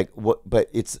 huh? It's like but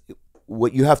it's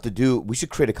what you have to do. We should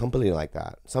create a company like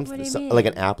that. What do you Like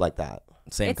an mean? app like that.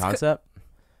 Same It's concept.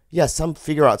 Yeah,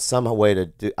 figure out some way to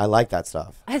do. I like that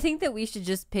stuff. I think that we should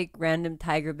just pick random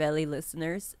TigerBelly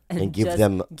listeners and give just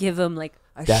them- give them like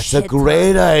a That's a shit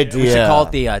great ton. idea. We should call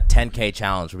it the 10K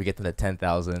challenge, where we get to the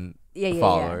 10,000 Yeah.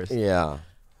 followers. Yeah.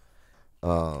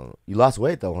 You lost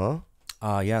weight though,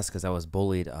 huh? Yes, because I was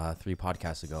bullied 3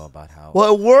 podcasts ago about how.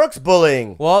 Well, it works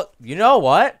bullying. Well, you know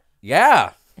what?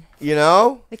 Yeah. You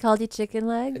know. They called you chicken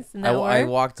legs. And I that work?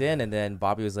 walked in and then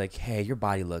Bobby was like, "Hey, your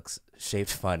body looks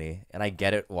shaped funny," and I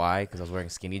get it why, because I was wearing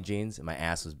skinny jeans and my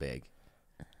ass was big.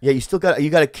 Yeah, you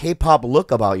got a K-pop look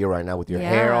about you right now with your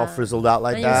hair all Yeah. frizzled out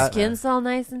like and your that. skin's all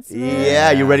nice and smooth. Yeah,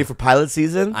 you ready for pilot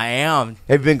season? I am.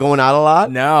 Have you been going out a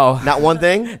lot? No, Not one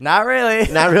thing? not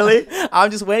really. Not really? I'm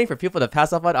just waiting for people to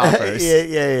pass up on offers.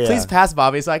 yeah. Please pass,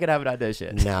 Bobby, so I can have an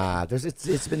audition. Nah,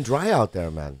 it's been dry out there,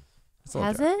 man.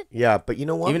 Has it? Yeah, but you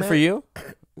know what? Even man? for you?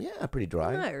 Yeah, pretty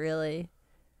dry. Not really.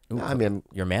 I mean,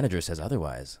 Your manager says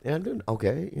otherwise. yeah, I'm doing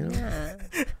okay, you know. Yeah.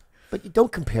 But you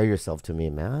don't compare yourself to me,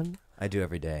 man. I do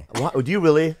every day. What, do you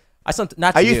really?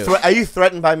 Not Are to you are you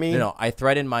threatened by me? No, I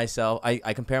threaten myself.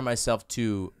 I compare myself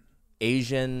to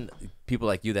Asian people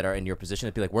like you that are in your position.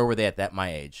 I'd be like, where were they at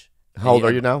my age? How old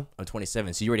are you now? I'm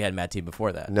 27, so you already had Mad TV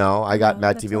before that. No, I got No,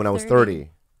 Mad that's TV when not I was 30.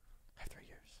 30.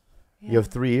 You have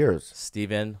 3 years.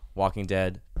 Steven, Walking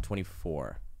Dead,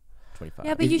 24, 25.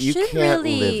 Yeah, but you You should can't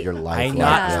really live your life I like know.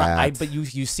 that. But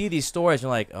you see these stories,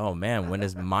 you're like, oh man, when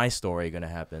is my story gonna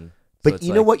happen? So But it's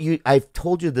you know like, what? I've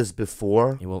told you this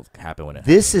before. It will happen when it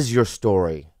This is your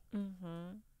story.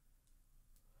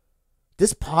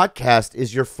 This podcast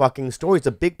is your fucking story. It's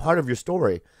a big part of your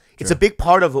story. It's a big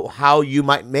part of how you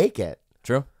might make it.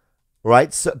 True.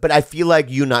 Right? So, but I feel like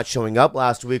you not showing up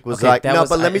last week was Okay, like, that no, was-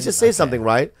 but let me I- just say okay. something,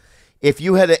 right? If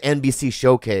you had an NBC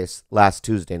showcase last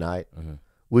Tuesday night,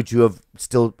 would you have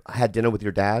still had dinner with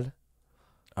your dad?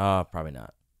 Probably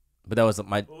not. But that was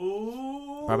my.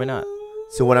 Probably not.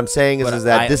 So what I'm saying But is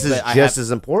that this is but I just have-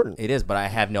 as important. It is, but I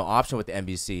have no option with the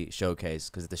NBC showcase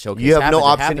because the showcase. You have no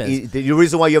happens, it option. happens. The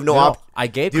reason why you have no option. I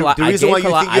gave the Khalyla. reason why you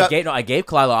think you have- I gave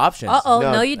Khalyla options.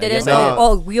 No, you didn't. Yes, I did.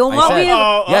 Oh, you don't I want said- me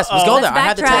to? Yes, let's go there. Let's I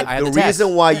had the backtrack. I had The the text.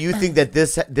 reason why you think that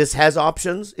this has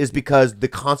options is because the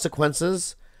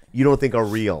consequences you don't think are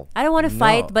real. I don't want to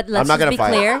fight, but let's not just gonna be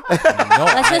fight. clear. No,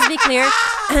 Let's just be clear.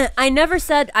 I never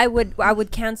said I would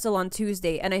cancel on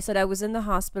Tuesday, and I said I was in the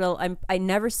hospital. I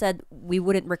never said we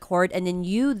wouldn't record, and then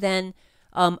you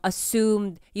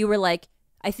assumed you were like,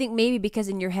 I think maybe because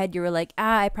in your head you were like,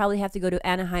 I probably have to go to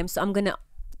Anaheim, so I'm gonna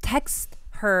text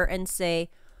her and say,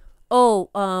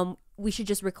 we should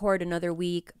just record another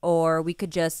week, or we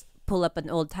could just pull up an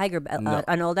old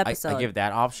an old episode. I give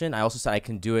that option. I also said I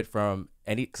can do it from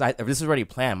any because this is already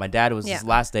planned. My dad was his Yeah.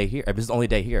 last day here. It was his only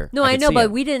day here. No, I could know, see but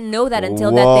him. we didn't know that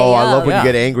until Whoa, that day. I love when Yeah.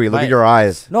 you get angry. Look Right. at your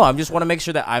eyes. No, I'm just want to make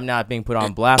sure that I'm not being put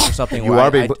on blast or something. You where are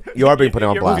being you are being put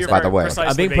on You're- blast, you're by the way. precisely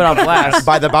I'm being being put on blast.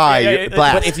 By the by, Yeah, you're yeah,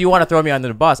 blast. But if you want to throw me under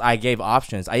the bus, I gave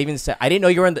options. I even said I didn't know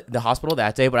you were in the hospital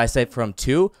that day, but I said from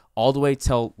 2 all the way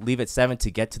till leave at 7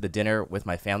 to get to the dinner with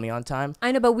my family on time.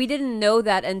 I know, but we didn't know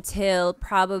that until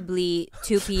probably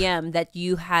 2 p.m. that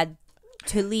you had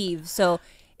to leave. So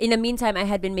in the meantime, I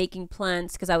had been making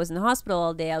plans because I was in the hospital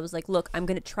all day. I was like, look, I'm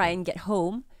going to try and get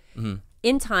home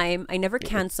in time. I never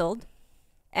canceled.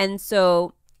 And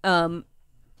so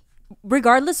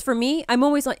regardless for me, I'm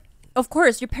always like, of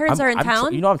course, your parents are in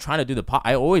town. I'm trying to do the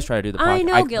I always try to do the podcast. I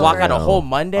know, I block Gilbert. out a whole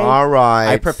Monday. All right.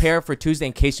 I prepare for Tuesday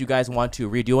in case you guys want to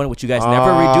redo one, which you guys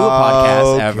never redo a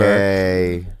podcast ever.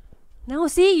 Okay. No,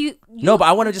 see, you No, but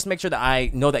I want to just make sure that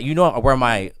I know that you know where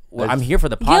I'm here for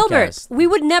the podcast. Gilbert, we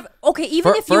would never. Okay,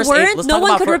 even if you First, weren't, let's no talk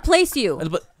one about could replace you.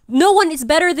 But No one is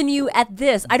better than you at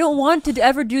this. I don't want to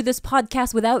ever do this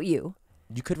podcast without you.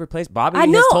 you could replace Bobby. I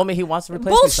He know. has told me he wants to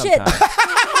replace Bullshit. me sometime.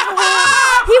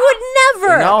 He would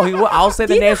never. No, he will. I'll say the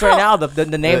Do you know names right how- now. The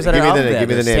names that give are me out the name, there. give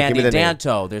me the There's name, Sandy give me the name.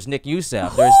 Danto. There's Nick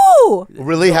Youssef. There's Who?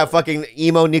 Really have fucking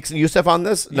emo Nixon Youssef on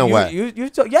this? No way. You you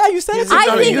said it. He's not I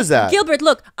gonna think use that. Gilbert.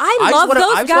 Look, I I love just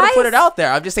those want guys. to put it out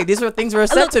there. I'm just saying these are things that are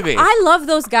said Look, to me. I love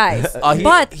those guys, He-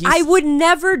 but he's- I would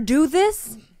never do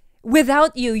this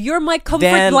without you. You're my comfort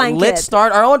then blanket. let's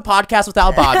start our own podcast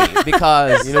without Bobby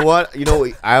because You know what?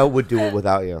 I would do it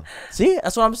without you. see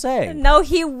that's what I'm saying. No,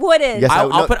 he wouldn't. Yes, I'll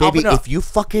no, put- baby. I'll- if you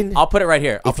fucking, I'll put it right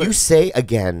here. if you say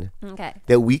again Okay.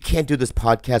 that we can't do this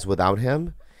podcast without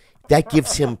him, that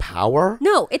gives him power.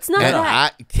 No, it's not And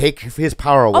that. I take his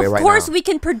power away Of right course, now. we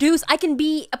can produce. I can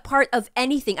be a part of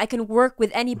anything. I can work with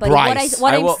anybody. Bryce.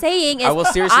 What I I'm will- saying is, I will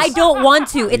seriously I don't want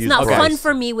to. It's Use not Bryce. fun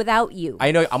for me without you.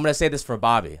 I know I'm gonna say this for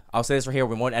Bobby. I'll say this right here.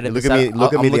 We won't edit Look this at me. out.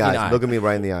 Look at I'm me in the looking eyes. Look at me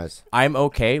right in the eyes. I'm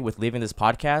okay with leaving this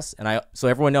podcast, and so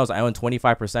everyone knows I own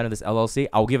 25% of this LLC.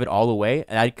 I'll give it all away,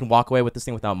 and I can walk away with this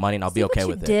thing without money, and I'll be See what okay you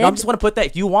with it. did? No, I just want to put that.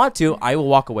 If you want to, I will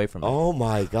walk away from it. Oh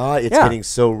my God! It's Yeah. getting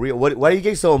so real. Why are you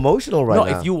getting so emotional right no,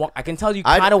 now? if you want, I can tell you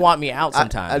I- kind of want me out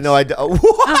sometimes. I know. I do.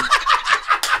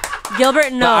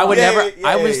 Gilbert, no. But I would Yeah, never. yeah,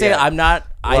 I would yeah, say yeah. that I'm not.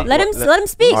 let him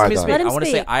speak. All right, Let him I want to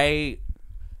speak. say I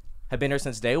have been here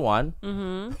since day one.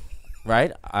 Mm-hmm.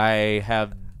 Right. I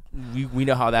have. We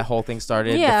know how that whole thing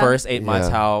started. Yeah. The first 8 months,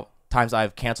 Yeah. how times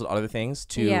I've canceled other things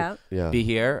to Yeah. Yeah. be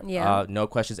here. Yeah. No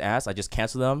questions asked. I just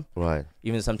cancel them. Right.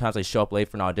 Even sometimes I show up late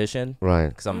for an audition. Right.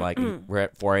 Because I'm like, we're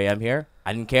at 4 a.m. here.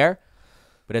 I didn't care.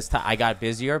 But I got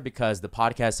busier because the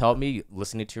podcast helped me.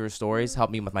 Listening to your stories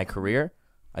helped me with my career.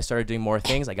 I started doing more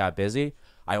things. I got busy.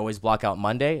 I always block out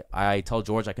Monday. I tell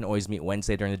George I can always meet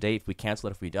Wednesday during the day if we cancel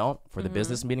it, if we don't, for the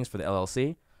business meetings, for the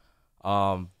LLC.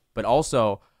 But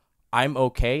also, I'm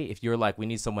okay if you're like, we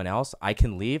need someone else. I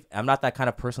can leave. I'm not that kind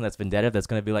of person that's vindictive that's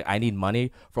going to be like, I need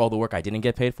money for all the work I didn't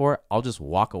get paid for. I'll just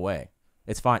walk away.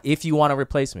 It's fine. If you want to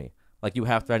replace me, like you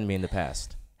have threatened me in the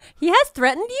past. He has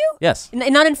threatened you? Yes.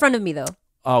 Not in front of me, though.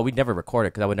 Oh, we'd never record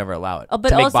it because I would never allow it Oh, but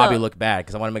to make also- Bobby look bad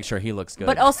because I want to make sure he looks good.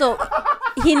 But also,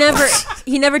 he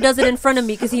never does it in front of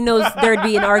me because he knows there'd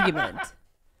be an argument.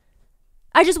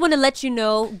 I just want to let you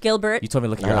know, Gilbert. You told me to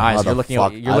look in I your don't know eyes. how You're the looking.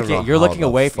 fuck- You're I don't looking. know You're how looking the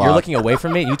away. You're fuck- looking away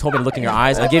from me. You told me to look in your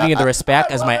eyes. I'm giving you the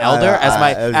respect as my elder,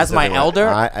 as my elder.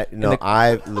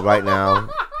 Right now.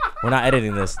 We're not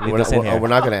editing this. Leave We're this not, in here. we're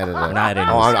not gonna edit it. We're not editing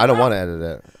Oh, this. I don't want to edit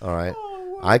it. All right.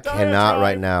 I cannot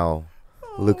right now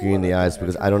look you in the eyes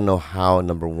because I don't know how.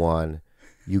 Number one,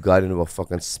 you got into a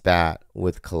fucking spat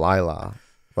with Khalyla,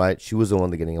 right? She was the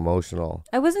one that getting emotional,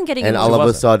 I wasn't getting and emotional. all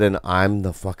of a sudden, I'm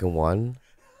the fucking one.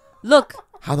 Look,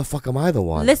 How the fuck am I the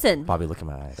one? listen. Bobby, look in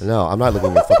my eyes. No, I'm not looking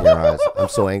in your fucking eyes. I'm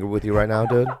so angry with you right now,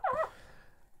 dude.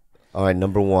 All right,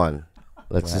 number one.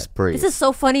 Let's just breathe. This is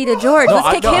so funny to George. No,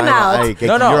 Let's kick him out.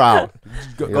 No. You're out.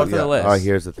 Go through the list. All right,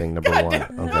 here's the thing. Number one.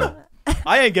 Okay.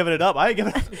 I ain't giving it up. I ain't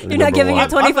giving it. You're not giving it I'm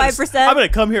 25%. gonna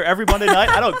come here every Monday night.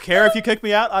 I don't care if you kick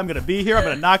me out. I'm gonna be here. I'm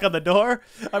gonna knock on the door.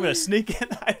 I'm gonna sneak in.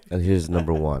 And here's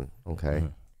number one, okay?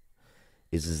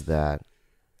 Is that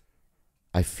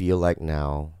I feel like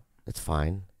now it's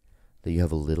fine that you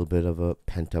have a little bit of a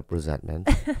pent up resentment,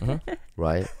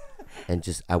 right? And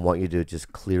just I want you to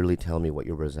just clearly tell me what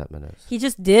your resentment is. He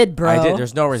just did, bro. I did.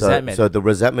 There's no resentment. So the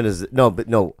resentment is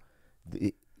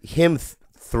him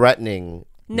threatening.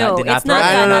 No, did not it's not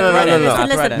threaten. that. No, no, no, no, no, Listen,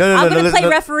 no. listen. No, no, I'm no, going to play no.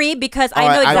 referee because All I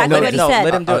know right, exactly no, what he no, said.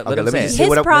 let him do it. Let him let me say just it. say His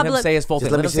what I- problem- Let him say his full Just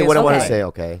thing. let me him say his what I full want to thing. say,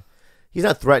 okay? He's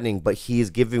not threatening, but he's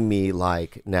giving me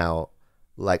like now,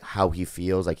 like how he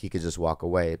feels, like he could just walk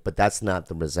away. But that's not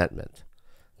the resentment.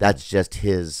 That's just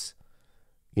his,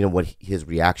 what his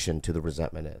reaction to the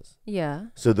resentment is. Yeah.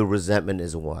 So the resentment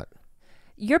is what?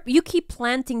 You keep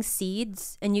planting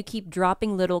seeds and you keep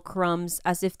dropping little crumbs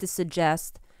as if to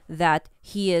suggest that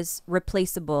he is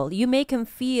replaceable. You make him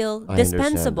feel I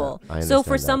understand dispensable. that. I So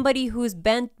for understand that. somebody who's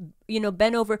bent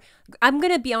over, I'm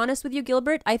going to be honest with you,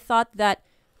 Gilbert. I thought that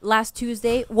last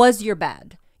Tuesday was your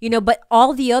bad. But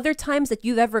all the other times that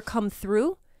you've ever come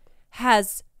through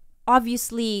has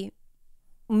obviously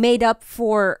made up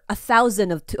for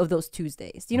 1,000 of those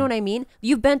Tuesdays. You know what I mean?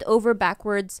 You've bent over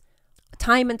backwards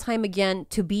time and time again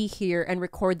to be here and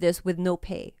record this with no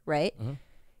pay, right?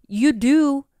 You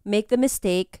do make the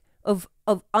mistake of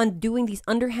undoing these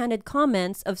underhanded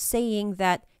comments of saying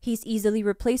that he's easily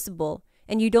replaceable,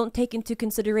 and you don't take into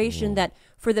consideration that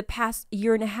for the past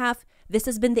year and a half, this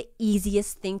has been the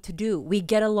easiest thing to do. We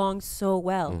get along so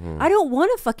well. I don't want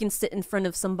to fucking sit in front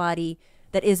of somebody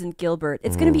that isn't Gilbert.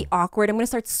 It's going to be awkward. I'm going to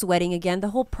start sweating again. The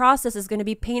whole process is going to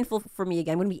be painful for me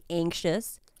again. I'm going to be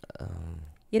anxious.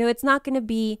 It's not going to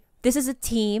be, this is a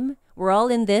team. We're all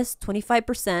in this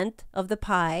 25% of the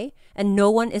pie, and no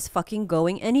one is fucking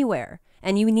going anywhere.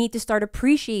 And you need to start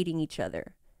appreciating each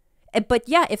other. But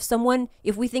yeah,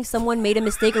 if we think someone made a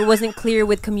mistake or wasn't clear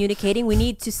with communicating, we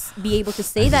need to be able to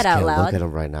say that out Look loud. at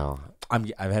him right now. I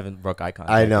haven't broke eye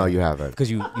contact. I know you haven't. because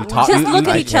you taught Just you. look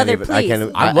at I each can't other, even- I please. can't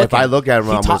even- I'm if I looking. look at him, He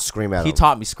I'm going taught- to scream at him. He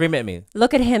taught me. Scream at me.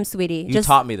 Look at him, sweetie. You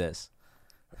taught me this.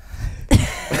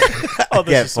 Oh,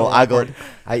 this Yeah, is so I go.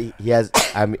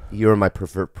 awkward. You're in my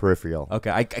peripheral. Okay,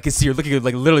 I can see you're looking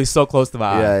like literally so close to my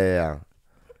eye. Yeah.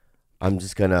 I'm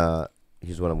just gonna.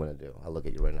 Here's what I'm gonna do. I'll look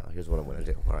at you right now. Here's what I'm gonna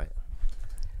do. All right.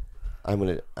 I'm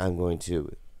going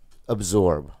to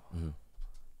absorb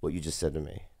what you just said to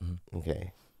me.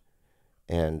 Okay.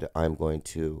 And I'm going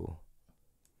to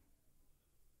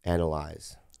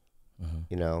analyze,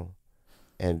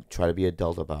 and try to be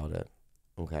adult about it.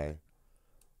 Okay.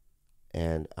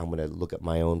 And I'm going to look at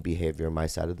my own behavior, my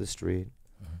side of the street,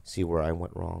 see where I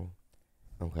went wrong.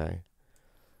 Okay.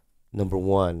 Number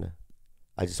one,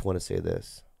 I just want to say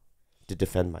this to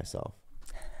defend myself.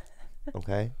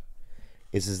 Okay.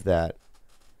 Is that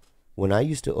when I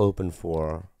used to open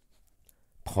for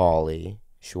Pauly,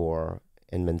 Shore,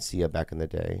 and Mencia back in the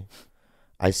day,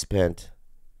 I spent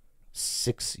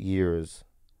 6 years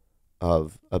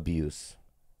of abuse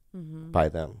by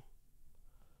them.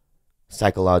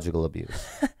 Psychological abuse.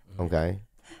 Okay?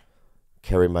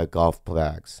 Carry my golf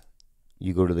bags.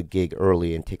 You go to the gig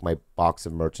early and take my box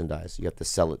of merchandise. You have to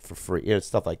sell it for free.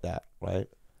 Stuff like that, right?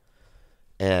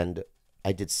 And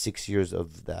I did 6 years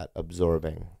of that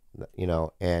absorbing,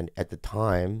 and at the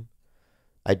time,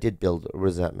 I did build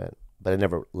resentment, but I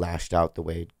never lashed out the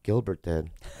way Gilbert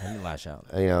did. I didn't lash out.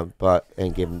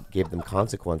 And gave them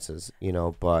consequences,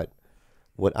 but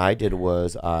what I did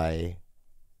was I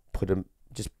put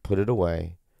it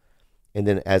away, and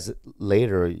then as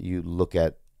later you look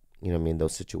at,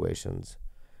 those situations,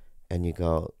 and you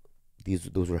go,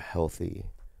 those were healthy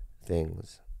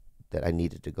things that I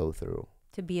needed to go through.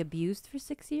 To be abused for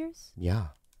 6 years? Yeah.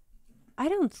 I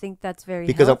don't think that's very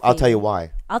Because healthy. I'll tell you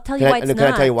why. I'll tell you why it's Can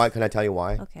not. I tell you why? Can I tell you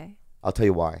why? Okay. I'll tell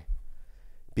you why.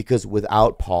 Because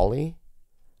without Pauly,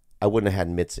 I wouldn't have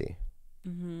had Mitzi.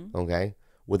 Okay?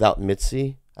 Without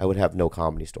Mitzi, I would have no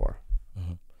Comedy Store.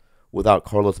 Without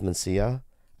Carlos Mencia,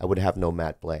 I would have no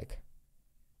Matt Blake.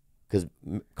 Because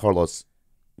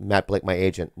Matt Blake, my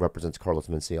agent, represents Carlos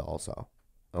Mencia also.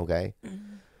 Okay?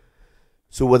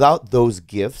 So without those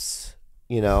gifts,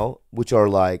 which are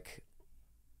like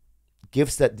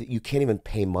gifts that you can't even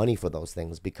pay money for those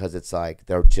things because it's like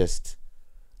they're just,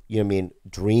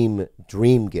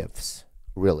 dream gifts,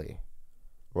 really.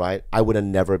 Right? I would have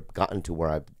never gotten to where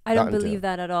I've gotten I don't believe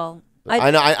that at all.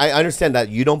 I know. I understand that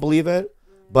you don't believe it,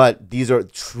 but these are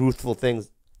truthful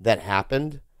things that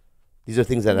happened. These are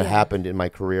things that have happened in my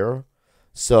career.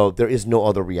 So there is no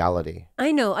other reality.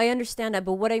 I know. I understand that.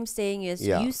 But what I'm saying is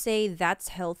you say that's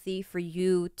healthy for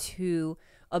you to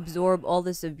absorb all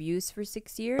this abuse for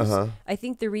 6 years. I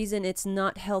think the reason it's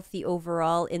not healthy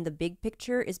overall in the big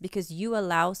picture is because you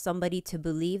allow somebody to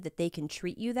believe that they can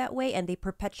treat you that way, and they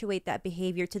perpetuate that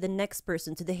behavior to the next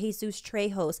person, to the Jesus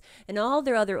Trejos and all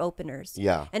their other openers.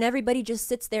 Yeah. And everybody just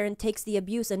sits there and takes the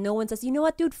abuse, and no one says, you know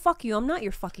what, dude, fuck you. I'm not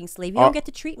your fucking slave. You don't get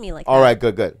to treat me like that. All right,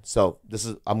 good. So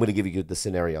I'm going to give you the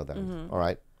scenario then. All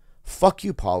right. Fuck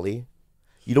you, Polly.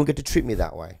 You don't get to treat me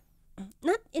that way.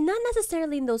 Not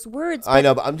necessarily in those words. I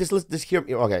know, but I'm just here.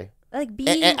 Okay. Like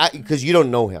being... Because you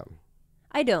don't know him.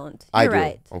 I don't. I You're do.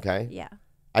 right. Okay? Yeah.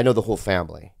 I know the whole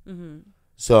family.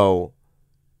 So,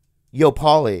 yo,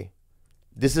 Polly,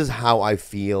 this is how I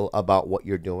feel about what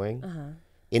you're doing.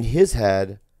 In his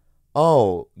head,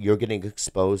 you're getting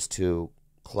exposed to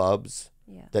clubs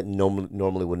that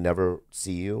normally would never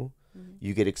see you.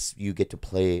 You get to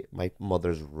play my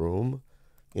mother's room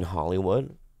in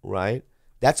Hollywood, right?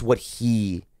 That's what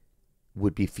he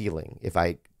would be feeling if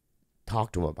I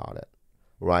talked to him about it,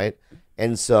 right?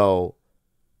 And so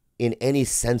in any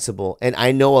sensible, and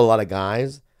I know a lot of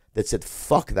guys that said,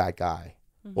 fuck that guy,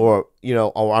 or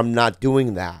I'm not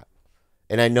doing that.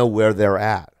 And I know where they're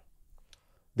at.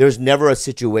 There's never a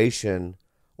situation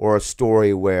or a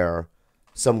story where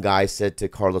some guy said to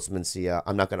Carlos Mencia,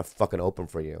 I'm not going to fucking open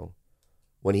for you,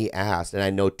 when he asked. And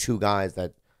I know 2 guys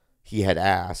that he had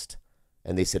asked,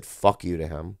 and they said fuck you to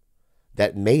him,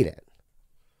 that made it.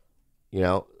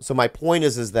 So my point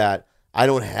is that I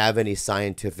don't have any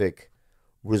scientific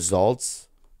results,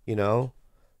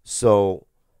 so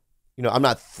I'm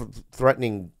not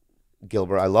threatening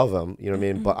Gilbert. I love him, you know what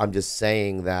I mean, but I'm just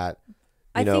saying that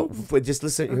just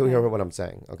listen, hear what I'm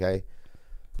saying. Okay,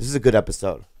 this is a good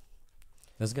episode.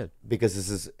 That's good because this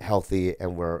is healthy,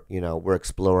 and we're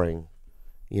exploring.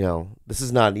 This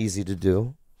is not easy to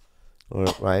do.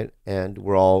 Right, and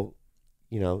we're all,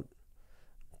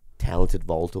 talented,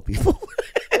 volatile people,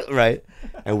 right?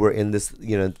 And we're in this,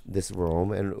 this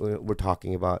room, and we're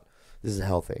talking about this is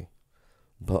healthy.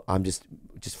 But I'm just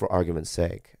for argument's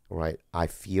sake, right? I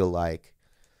feel like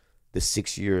the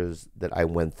 6 years that I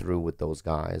went through with those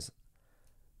guys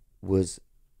was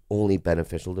only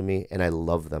beneficial to me, and I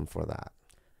love them for that,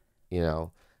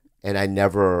 and I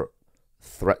never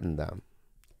threatened them.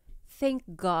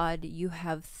 Thank God you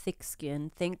have thick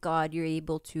skin. Thank God you're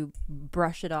able to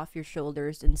brush it off your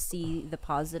shoulders and see the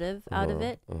positive out of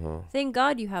it. Thank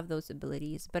God you have those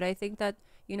abilities. But I think that,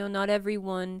 not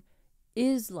everyone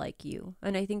is like you.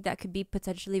 And I think that could be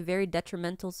potentially very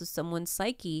detrimental to someone's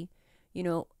psyche,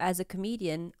 as a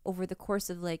comedian over the course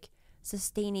of like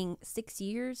sustaining 6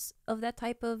 years of that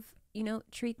type of,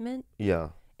 treatment. Yeah.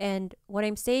 And what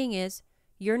I'm saying is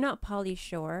you're not Pauly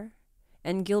Shore.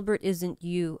 And Gilbert isn't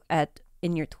you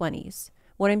in your 20s.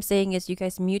 What I'm saying is you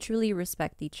guys mutually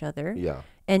respect each other. Yeah.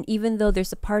 And even though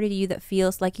there's a part of you that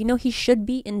feels like, he should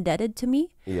be indebted to me,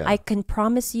 I can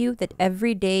promise you that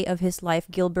every day of his life,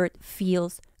 Gilbert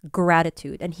feels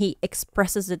gratitude. And he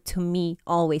expresses it to me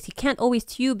always. He can't always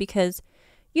to you because,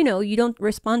 you don't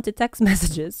respond to text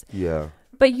messages. Yeah.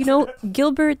 But,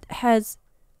 Gilbert has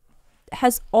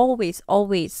always,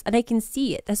 and I can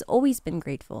see it, has always been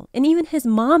grateful. And even his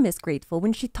mom is grateful.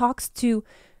 When she talks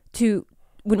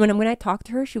when I talked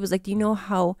to her, she was like, do you know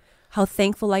how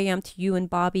thankful I am to you and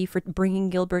Bobby for bringing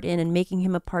Gilbert in and making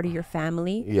him a part of your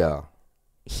family? Yeah.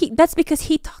 That's because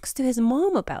he talks to his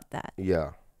mom about that.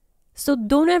 Yeah. So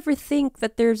don't ever think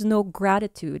that there's no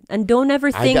gratitude. And don't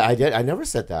ever think... I never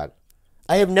said that.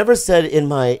 I've never said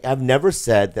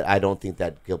that I don't think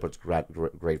that Gilbert's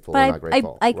grateful or not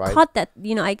grateful. I right? caught that,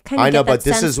 I kind of get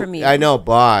that sense from you. I know,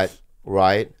 but,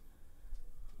 right,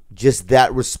 just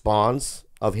that response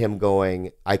of him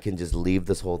going, I can just leave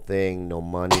this whole thing, no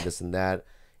money, this and that,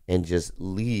 and just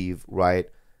leave, right?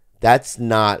 That's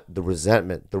not the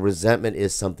resentment. The resentment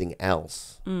is something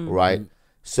else, right?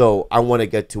 So I want to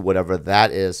get to whatever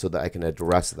that is so that I can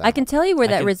address that. I can tell you where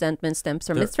that resentment stems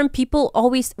from. It's from people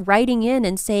always writing in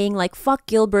and saying like, fuck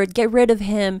Gilbert, get rid of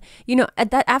him. You know,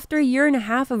 after a year and a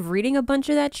half of reading a bunch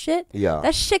of that shit,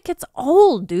 that shit gets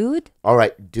old, dude. All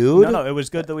right, dude. No, it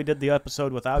was good that we did the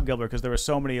episode without Gilbert because there were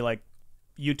so many like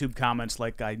YouTube comments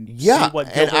like I see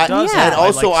what Gilbert does. And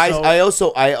also, I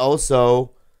I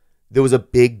also, there was a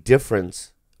big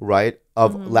difference, right?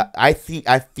 Of I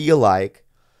feel like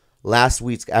last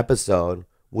week's episode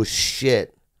was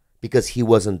shit because he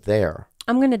wasn't there.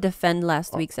 I'm gonna defend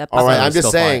last week's episode. All right, I'm just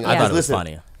saying. I thought it was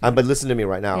funny. But listen to me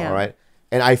right now, all right?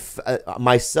 And I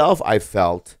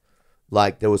felt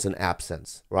like there was an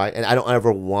absence, right? And I don't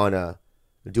ever want to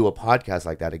do a podcast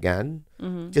like that again,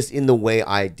 just in the way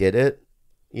I did it,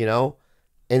 you know?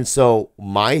 And so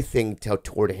my thing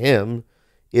toward him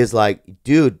is like,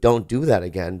 dude, don't do that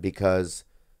again because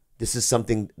this is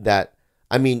something that,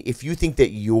 I mean, if you think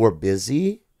that you're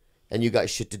busy and you got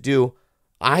shit to do,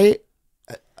 I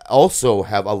also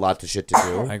have a lot of shit to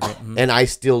do. I agree. And I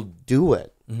still do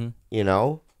it, you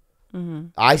know?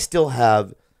 I still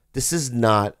have, this is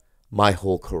not my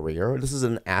whole career. This is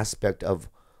an aspect of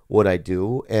what I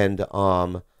do. And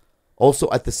also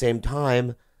at the same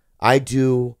time, I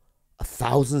do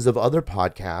thousands of other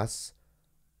podcasts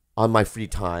on my free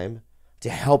time to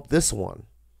help this one,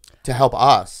 to help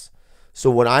us. So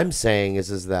what I'm saying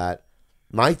is that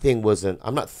my thing wasn't,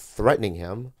 I'm not threatening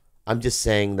him. I'm just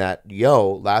saying that,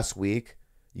 last week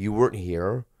you weren't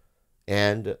here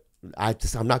and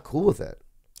I'm not cool with it.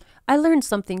 I learned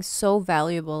something so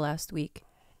valuable last week,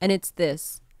 and it's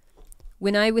this.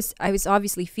 When I was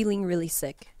obviously feeling really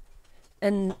sick,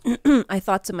 and I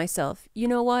thought to myself, you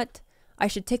know what? I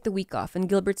should take the week off. And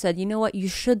Gilbert said, you know what? You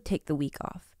should take the week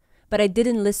off. But I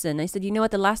didn't listen. I said, you know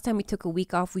what? The last time we took a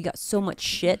week off, we got so much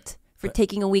shit for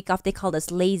taking a week off. They called us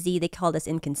lazy. They called us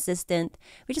inconsistent.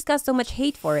 We just got so much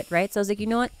hate for it, right? So I was like, you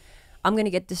know what? I'm going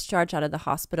to get discharged out of the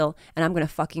hospital and I'm going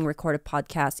to fucking record a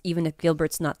podcast. Even if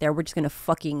Gilbert's not there, we're just going to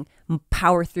fucking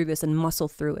power through this and muscle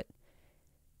through it.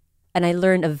 And I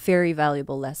learned a very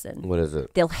valuable lesson. What is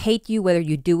it? They'll hate you whether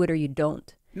you do it or you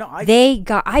don't. No,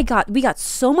 we got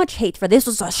so much hate for this.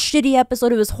 Was a shitty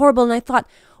episode. It was horrible. And I thought,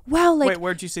 wow, like, wait,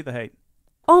 where'd you see the hate?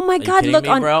 Oh my God! Look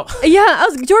me, bro? Yeah, I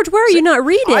was George. Where are you not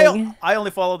reading? I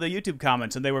only follow the YouTube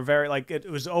comments, and they were very like it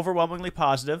was overwhelmingly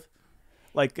positive.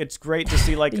 Like it's great to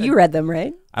see. Like you read them,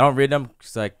 right? I don't read them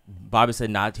because like Bobby said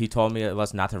not. He told me it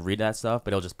was not to read that stuff,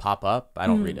 but it'll just pop up. I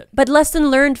don't read it. But lesson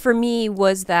learned for me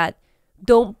was that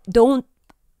don't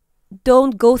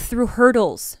go through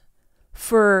hurdles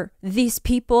for these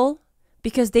people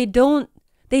because a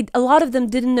lot of them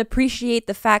didn't appreciate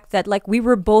the fact that like we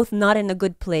were both not in a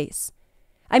good place.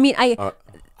 I mean,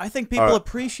 I think people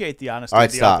appreciate the honesty, All right,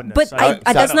 the stop. openness.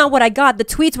 But that's not what I got. The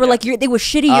tweets were like, they were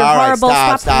shitty, you're horrible.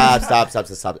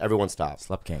 Stop. Everyone stop.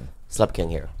 Slep King. Slep King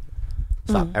here.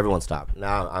 Stop. Everyone stop.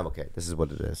 Now I'm okay. This is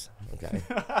what it is. Okay.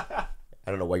 I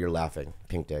don't know why you're laughing,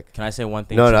 Pink Dick. Can I say one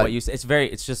thing? No, to no. What you say?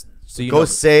 It's just so you Go know.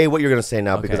 say what you're going to say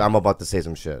now Okay. because I'm about to say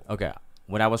some shit. Okay.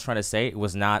 What I was trying to say it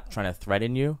was not trying to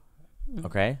threaten you.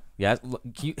 Okay. Yeah. Look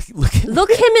him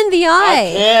in the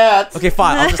eye. Can't. Okay,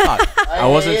 fine. I'll just talk. I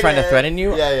wasn't trying to threaten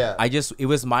you. Yeah. It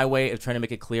was my way of trying to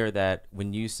make it clear that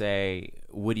when you say,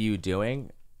 "What are you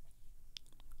doing?"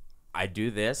 I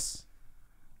do this.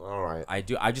 All right. I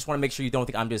just want to make sure you don't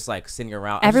think I'm just like sitting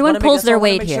around. Everyone pulls their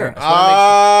weight here.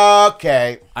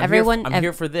 Okay. I'm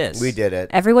here for this. We did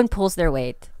it. Everyone pulls their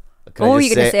weight. Can I What were just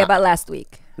you going to say about last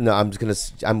week? No, I'm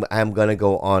just gonna. I'm gonna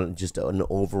go on just an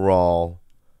overall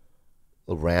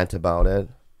rant about it,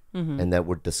 and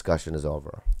that discussion is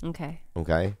over. Okay.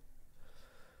 Okay.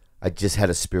 I just had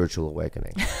a spiritual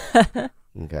awakening.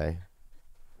 Okay.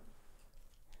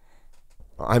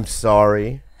 I'm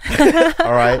sorry.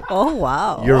 All right. Oh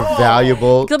wow. You're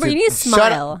valuable. Gilbert, you need to smile.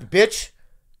 Shut up, bitch.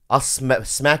 I'll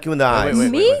smack you in the eyes.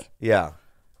 Me? Yeah.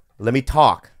 Let me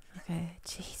talk. Okay.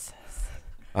 Jesus.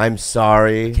 I'm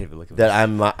sorry can't even look at that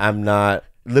I'm not.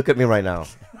 Look at me right now.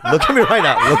 Look at me right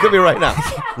now. Look at me right now.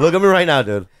 Look at me right now,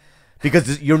 dude.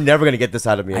 Because you're never gonna get this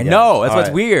out of me. I again. know. That's All what's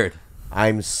right. weird.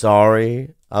 I'm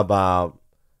sorry about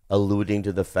alluding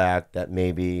to the fact that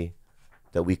maybe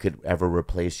that we could ever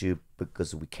replace you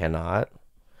because we cannot.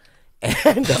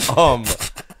 And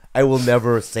I will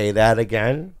never say that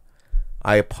again.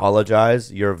 I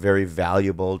apologize. You're very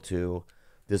valuable to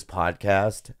this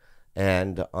podcast,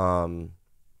 and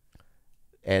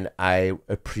I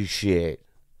appreciate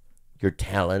your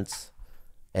talents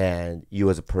and you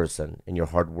as a person, and you're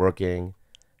hardworking,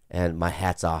 and my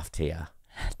hat's off to you.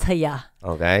 Taya.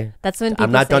 Okay? That's when people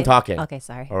I'm not say, done talking. Okay,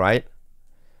 sorry. All right?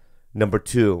 Number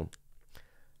 2,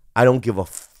 I don't give a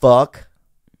fuck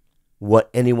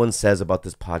what anyone says about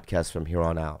this podcast from here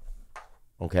on out.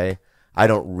 Okay? I'm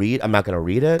not going to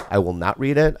read it. I will not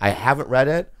read it. I haven't read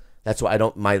it. That's why I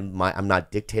don't I'm not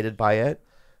dictated by it.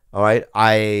 All right?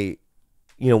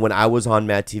 When I was on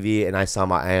Mad TV and I saw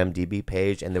my IMDb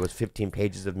page and there was 15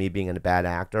 pages of me being a bad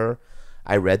actor,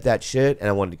 I read that shit and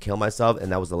I wanted to kill myself,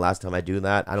 and that was the last time I do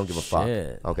that. I don't give a fuck.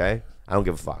 Okay? I don't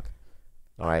give a fuck.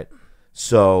 All right?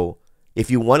 So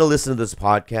if you want to listen to this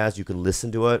podcast, you can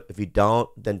listen to it. If you don't,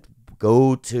 then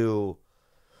go to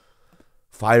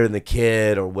Fire and the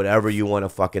Kid or whatever you want to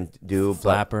fucking do.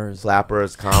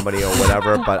 Flappers, comedy or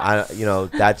whatever. But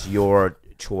that's your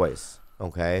choice.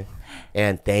 Okay?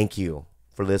 And thank you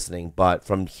for listening. But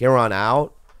from here on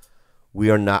out,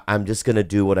 I'm just going to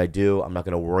do what I do. I'm not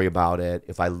going to worry about it.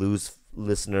 If I lose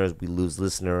listeners, we lose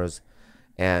listeners.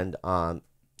 And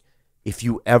if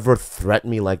you ever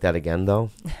threaten me like that again, though,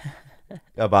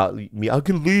 about me, I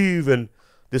can leave and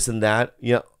this and that.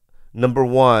 Number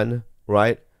one,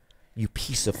 right? You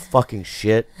piece of fucking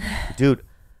shit. Dude,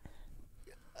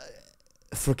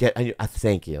 forget.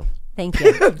 Thank you. Thank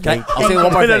you. I'll say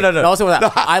one more thing. No. I'll say one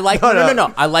more. I like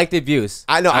I like the abuse.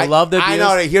 I know. I love the abuse. I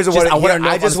know. Here's what I want to know.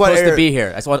 I just want to be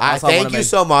here. Thank you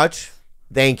so much.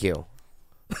 Thank you.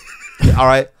 All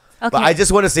right. Okay. But I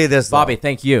just want to say this, though. Bobby.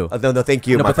 Thank you. No, thank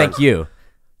you. No, but thank you.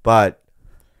 But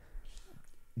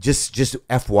just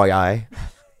FYI.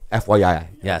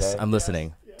 Yes, I'm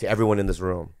listening. To everyone in this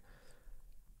room.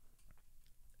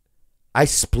 I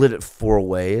split it 4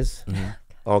 ways. Mm-hmm.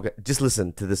 Okay, just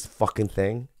listen to this fucking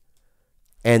thing.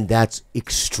 And that's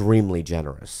extremely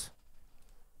generous.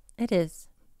 It is.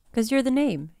 Because you're the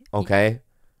name. Okay?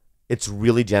 It's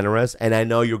really generous. And I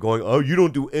know you're going, oh, you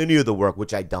don't do any of the work,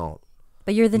 which I don't.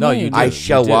 But you're the name. You do. I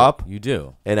show up. You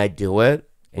do. And I do it.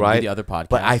 And right? The other podcast.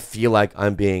 But I feel like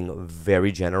I'm being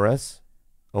very generous.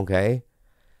 Okay?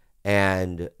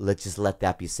 And let's just let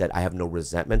that be said. I have no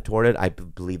resentment toward it. I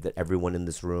believe that everyone in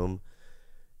this room,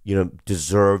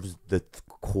 deserves the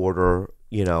quarter,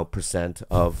 percent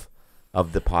of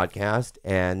the podcast.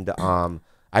 And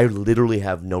I literally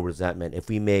have no resentment. If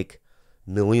we make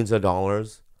millions of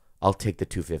dollars, I'll take the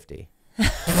 $250.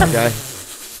 Okay?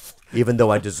 Even though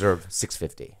I deserve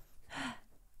 $650.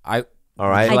 All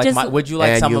right. Would you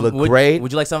like some? You look great.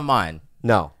 Would you like some of mine?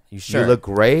 No. You sure? You look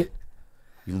great.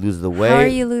 You lose the weight. How are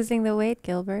you losing the weight,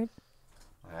 Gilbert?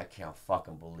 I can't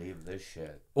fucking believe this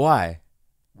shit. Why?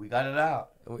 We got it out.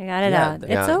 We got it out.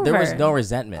 It's over. There was no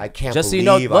resentment. I can't just believe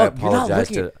so you know, I look,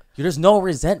 apologize there's no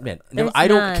resentment. I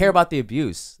don't none. care about the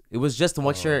abuse. It was just to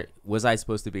make sure, was I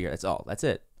supposed to be here? That's all. That's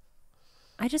it.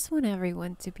 I just want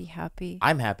everyone to be happy.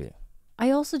 I'm happy. I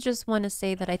also just want to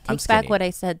say that I take back what I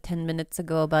said 10 minutes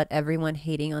ago about everyone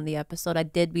hating on the episode.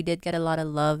 We did get a lot of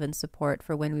love and support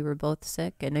for when we were both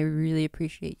sick, and I really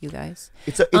appreciate you guys.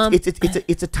 It's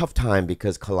a tough time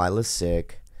because Khalyla's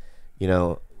sick.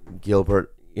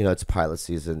 Gilbert, it's pilot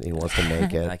season. He wants to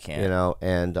make it. I can't.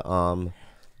 And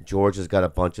George has got a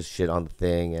bunch of shit on the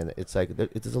thing, and it's like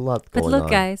there's a lot going on. But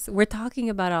look, guys, we're talking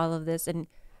about all of this, and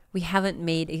we haven't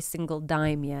made a single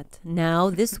dime yet. Now,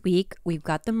 this week, we've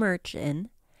got the merch in,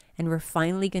 and we're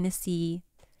finally going to see,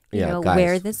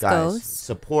 where this goes.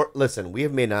 Support. Listen, we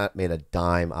have not made a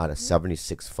dime out of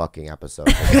 76 fucking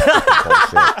episodes.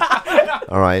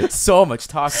 All right? So much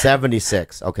talk.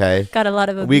 76, okay? Got a lot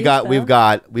of abuse,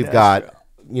 We've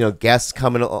got guests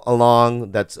coming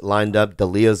along that's lined up.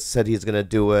 Dalia said he's going to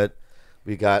do it.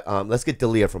 We got, let's get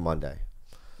Dalia for Monday.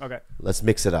 Okay. Let's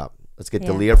mix it up. Let's get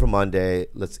Dalia for Monday.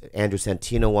 Andrew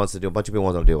Santino wants to do. A bunch of people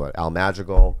want to do it. Al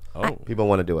Madrigal. People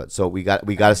want to do it. So we got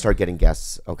to start getting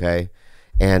guests. Okay,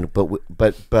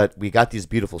 but we got these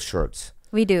beautiful shirts.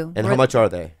 We do. And how much are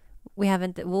they? We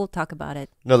haven't. We'll talk about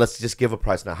it. No, let's just give a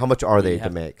price now. How much are they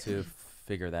to make? To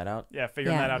figure that out. Yeah,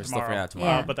 figuring that out tomorrow.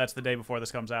 Yeah. But that's the day before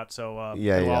this comes out, so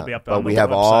it'll all be up. But we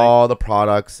have all the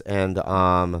products, and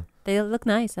they look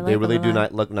nice. I like they really them a do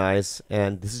lot. look nice.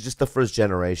 And this is just the first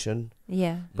generation.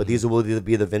 Yeah. But these will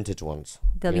be the vintage ones.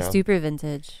 They'll be super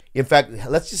vintage. In fact,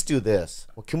 let's just do this.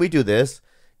 Well, can we do this?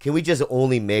 Can we just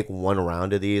only make one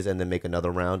round of these and then make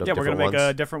another round of different ones? Yeah, we're going to make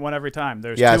a different one every time.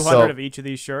 There's 200 of each of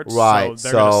these shirts, right, so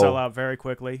they're going to sell out very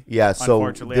quickly. Yeah,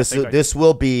 so this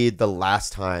will be the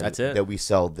last time that we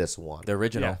sell this one. The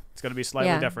original. Yeah, it's going to be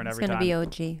slightly different every time. It's going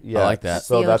to be OG. Yeah, I like that.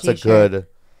 So that's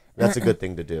a good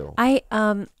thing to do. I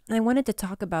wanted to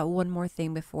talk about one more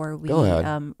thing before we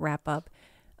wrap up.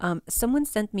 Someone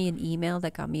sent me an email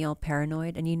that got me all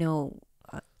paranoid, and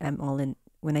I'm all in.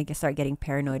 When I start getting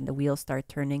paranoid and the wheels start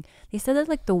turning, they said that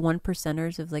like the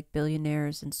 1%ers of like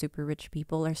billionaires and super rich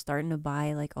people are starting to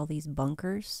buy like all these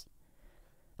bunkers,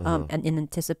 and in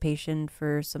anticipation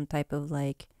for some type of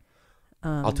like.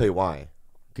 I'll tell you why.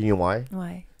 Can you know why?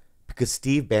 Why? because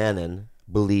Steve Bannon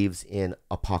believes in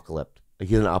apocalypse.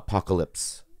 He's an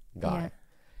apocalypse guy. Yeah.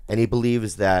 And he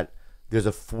believes that there's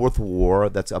a fourth war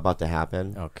that's about to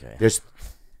happen. Okay. There's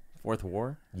Fourth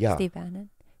war? yeah. Steve Bannon.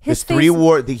 There's three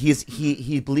war.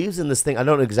 He believes in this thing. I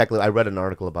don't know exactly. I read an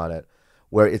article about it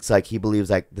where it's like he believes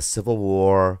like the Civil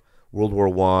War, World War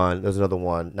One. There's another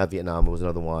one, not Vietnam. It was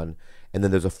another one, and then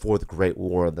there's a fourth Great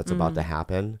War that's about to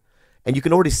happen, and you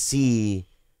can already see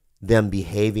them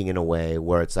behaving in a way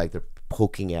where it's like they're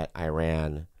poking at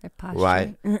Iran,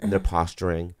 right? And they're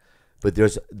posturing. But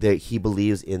he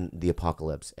believes in the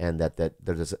apocalypse, and that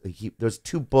there's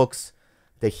two books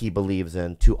that he believes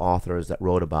in, two authors that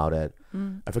wrote about it.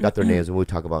 I forgot their names, and we'll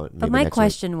talk about it. But my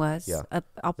question was, Yeah.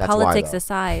 politics though.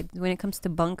 aside, when it comes to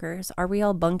bunkers, are we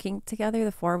all bunking together,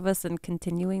 the four of us, and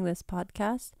continuing this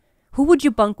podcast? Who would you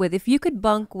bunk with? If you could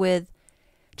bunk with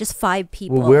just 5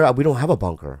 people. Well, we don't have a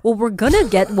bunker. Well, we're gonna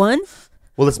get one.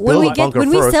 Well, let's build a bunker first.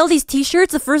 When we sell these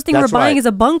T-shirts, the first thing That's we're buying right. is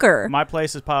a bunker. My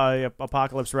place is probably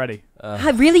apocalypse ready.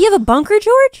 Really, you have a bunker,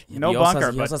 George? No He also bunker,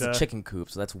 has, he also but has a chicken coop,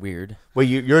 so that's weird. Wait,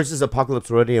 yours is apocalypse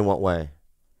ready in what way?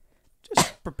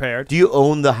 prepared. Do you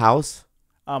own the house?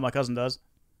 My cousin does.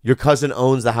 Your cousin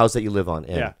owns the house that you live on.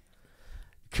 Yeah.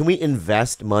 Can we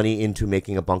invest money into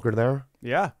making a bunker there?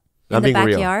 Yeah. In I'm the being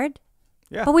real. backyard?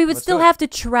 Yeah. But we would let's still do it. have to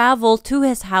travel to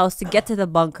his house to get to the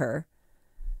bunker.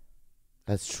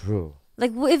 That's true.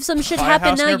 Like, if some shit Buy a happened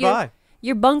house now, nearby.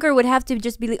 your bunker would have to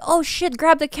just be like, oh shit,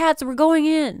 grab the cats, we're going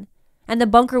in. And the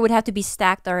bunker would have to be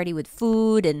stacked already with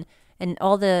food and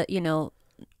all the,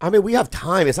 I mean, we have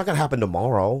time. It's not going to happen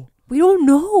tomorrow. we don't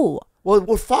know. Well,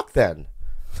 we're fucked then.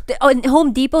 In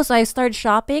Home Depot, so I started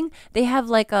shopping. They have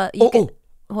like a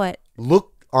what?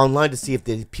 Look online to see if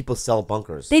people sell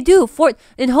bunkers. They do.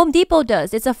 In Home Depot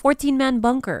does. It's a 14-man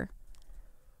bunker.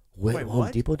 Wait, Wait, Home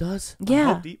what? Depot does?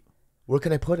 Yeah, Home Depot. Where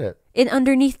can I put it?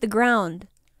 underneath the ground,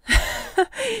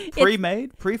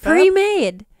 Pre-made? Prefab?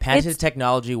 pre-made. Patented It's-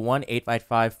 technology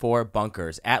 18554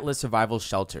 bunkers. Atlas Survival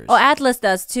Shelters. Oh, Atlas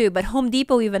does too, but Home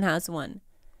Depot even has one.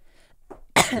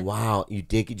 Wow, you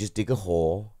just dig a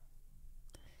hole.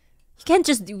 You can't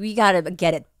just. We gotta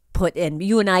get it put in.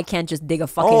 You and I can't just dig a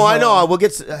fucking. Oh, I hole. know. We'll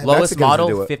get Lowest Mexicans to do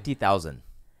model it. 50,000.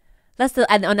 That's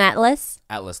and on Atlas.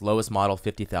 Atlas lowest model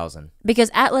 50,000. Because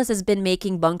Atlas has been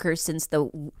making bunkers since the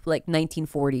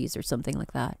 1940s or something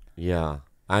like that. Yeah,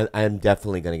 I'm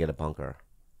definitely gonna get a bunker,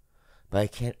 but I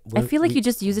can't. I feel like you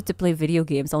just use it to play video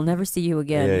games. I'll never see you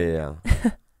again. Yeah.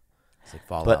 It's like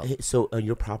Fallout. But hey, so on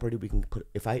your property, we can put.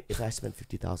 If I spent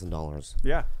 $50,000,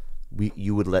 Yeah.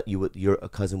 your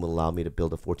cousin would allow me to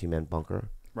build a 14-man bunker.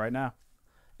 Right now.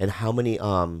 And how many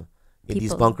in these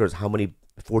People. bunkers? How many?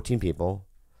 14 people.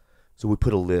 So we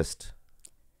put a list,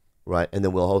 right? And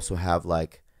then we'll also have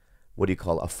like, what do you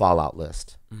call it? A fallout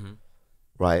list,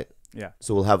 right? Yeah.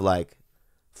 So we'll have like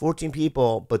 14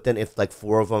 people, but then if like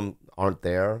 4 of them aren't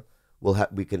there, we'll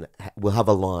have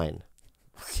a line.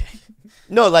 Okay.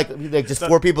 No, like just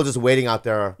 4 people just waiting out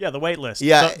there. Yeah, the wait list.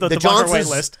 Yeah, The bunker Johnsons. wait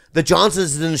list. The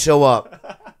Johnsons didn't show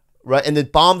up, right? And the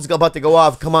bomb's about to go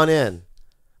off. Come on in.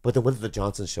 But then what if the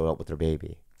Johnsons show up with their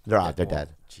baby? They're out. They're dead.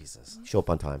 Jesus. Show up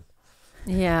on time.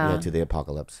 Yeah. Yeah, to the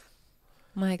apocalypse.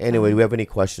 My God. Anyway, do we have any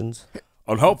questions?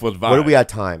 Unhelpful advice. What are we at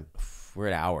time? We're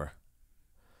at an hour.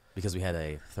 Because we had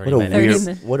a What 30 a minute. 30 weird,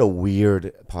 minutes. what a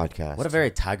weird podcast. What a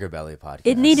very TigerBelly podcast.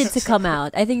 It needed to come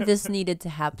out. I think this needed to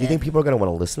happen. Do you think people are going to want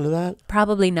to listen to that?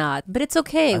 Probably not, but it's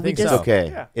okay. I We think just so. It's okay.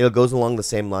 Yeah. It goes along the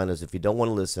same line as if you don't want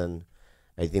to listen,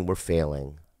 I think we're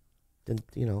failing. Then,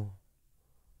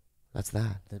 that's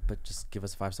that. But just give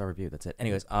us a 5-star review. That's it.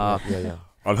 Anyways, Yeah.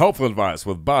 Unhelpful advice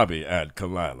with Bobby and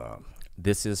Khalyla.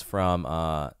 this is from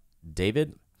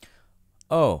David.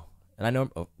 Oh, and I know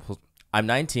I'm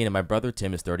 19 and my brother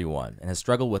Tim is 31 and has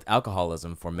struggled with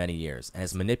alcoholism for many years and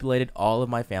has manipulated all of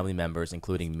my family members,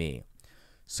 including me.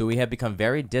 So we have become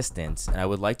very distant, and I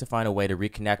would like to find a way to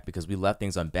reconnect because we left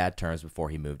things on bad terms before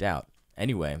he moved out.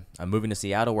 Anyway, I'm moving to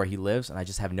Seattle where he lives, and I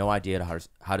just have no idea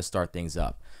how to start things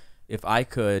up. If I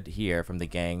could hear from the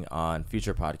gang on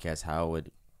future podcasts, I would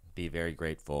be very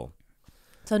grateful.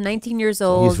 so 19 years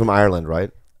old. He's from Ireland,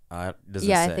 right? Doesn't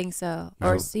Yeah, say. I think so.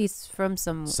 Or he's from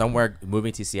Somewhere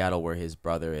moving to Seattle where his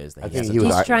brother is. That I he, think has he a,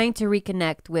 was- He's trying to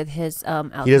reconnect with his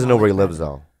alcoholic He doesn't know where he brother. lives,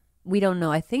 though. We don't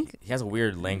know. I think he has a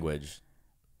weird language.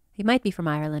 he might be from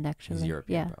Ireland, actually. He's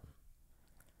European. Yeah. Bro.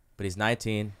 But he's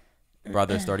 19.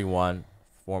 Brother's 31.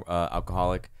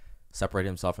 Alcoholic. Separated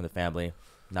himself from the family.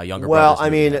 Now younger Well, brother's I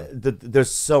mean, moving in. there's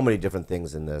so many different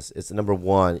things in this. It's number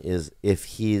one is if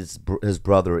his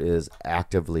brother is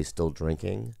actively still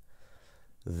drinking,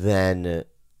 then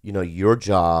your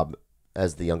job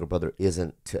as the younger brother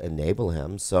isn't to enable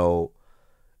him. So,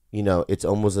 it's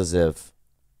almost as if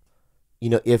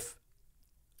if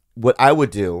what I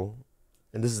would do,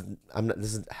 and this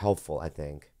is helpful, I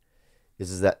think,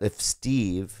 is that if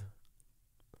Steve,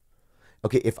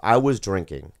 if I was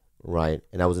drinking, right,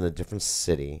 and I was in a different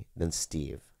city than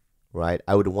Steve, right,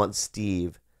 I would want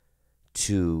Steve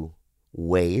to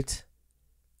wait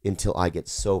until I get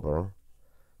sober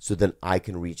so then I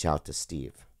can reach out to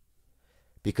Steve.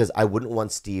 Because I wouldn't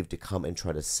want Steve to come and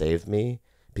try to save me,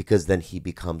 because then he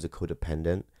becomes a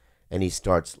codependent and he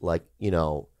starts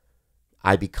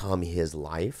I become his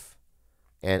life.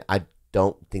 And I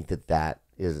don't think that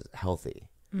is healthy.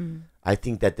 I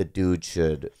think that the dude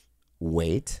should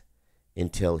wait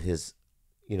until his,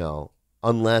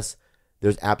 unless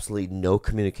there's absolutely no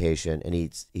communication and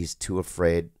he's too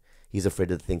afraid. He's afraid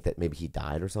to think that maybe he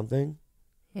died or something.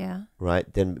 Yeah.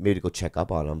 Right? Then maybe to go check up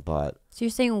on him. But so you're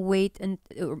saying wait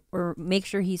or make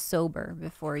sure he's sober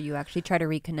before you actually try to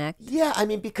reconnect? Yeah, I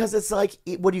mean, because it's like,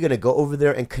 what are you going to go over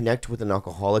there and connect with an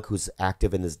alcoholic who's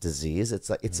active in his disease? It's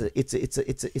like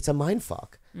it's a mind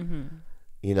fuck. Mm-hmm.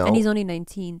 And he's only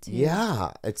 19 too.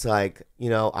 Yeah, it's like,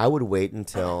 I would wait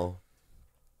until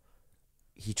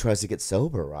he tries to get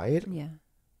sober, right? Yeah.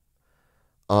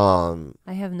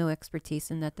 I have no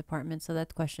expertise in that department, so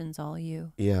that question's all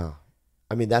you. Yeah.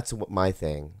 I mean, that's what my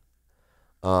thing.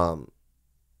 Holly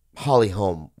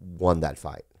Holm won that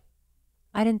fight.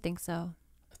 I didn't think so.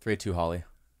 3-2 Holly.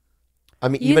 I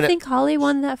mean, you think Holly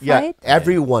won that fight? Yeah,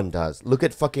 everyone does. Look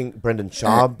at fucking Brendan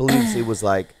Shaw. Believes it was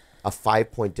like a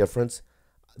 5-point difference.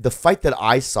 The fight that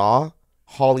I saw,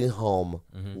 Holly Holm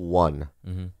won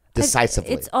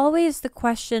decisively. It's always the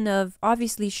question of,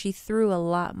 obviously she threw a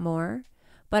lot more,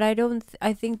 but I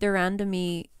think the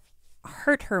randomie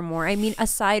hurt her more. I mean,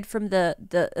 aside from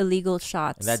the illegal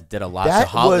shots. And that did a lot that to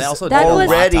Holly. That's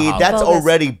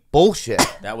already bullshit.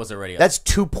 That was already. That's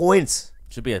 2 points.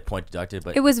 Should be a point deducted,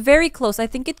 but it was very close. I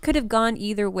think it could have gone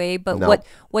either way, but No.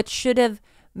 what should have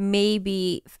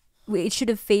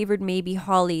favored maybe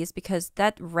Holly's, because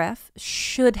that ref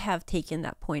should have taken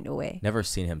that point away. Never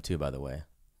seen him too, by the way.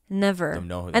 Never. Don't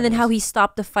know who And that then is. how he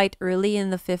stopped the fight early in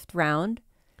the 5th round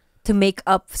to make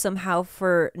up somehow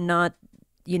for not,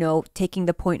 taking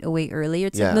the point away earlier.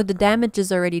 It's like, no, the damage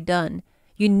is already done.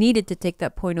 You needed to take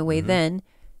that point away then.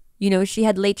 She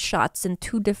had late shots in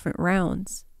 2 different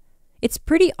rounds. It's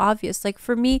pretty obvious. Like,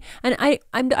 for me, and I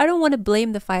don't want to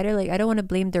blame the fighter. Like, I don't want to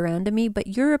blame Durandamy, but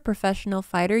you're a professional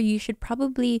fighter. You should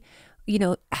probably,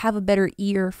 have a better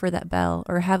ear for that bell,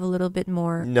 or have a little bit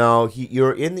more. No,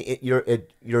 your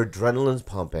adrenaline's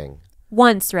pumping.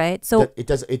 Once, right? So it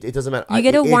doesn't matter. You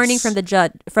get a warning from the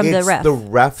judge, from the ref. It's the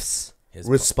ref's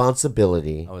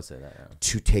responsibility I would say that, yeah.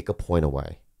 to take a point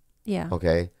away. Yeah.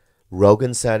 Okay?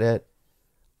 Rogan said it.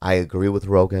 I agree with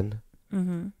Rogan.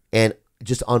 Mm-hmm. And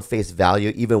just on face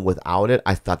value, even without it,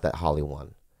 I thought that Holly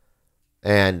won.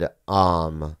 And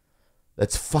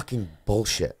that's fucking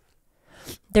bullshit.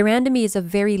 Durandamy is a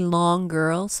very long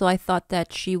girl, so I thought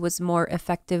that she was more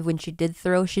effective when she did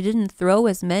throw. She didn't throw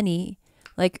as many,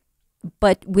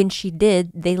 but when she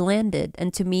did, they landed.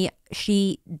 And to me,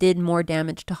 she did more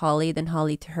damage to Holly than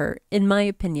Holly to her, in my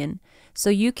opinion. So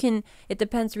it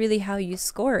depends really how you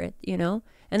score it,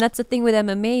 And that's the thing with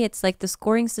MMA. It's like the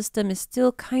scoring system is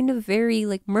still kind of very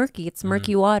murky. It's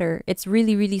murky water. It's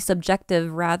really, really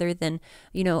subjective rather than,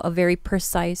 a very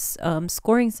precise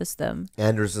scoring system.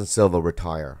 Anderson Silva,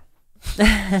 retire.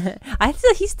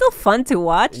 He's still fun to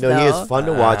watch, though. He is fun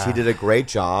to watch. He did a great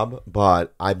job,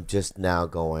 but I'm just now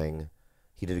going,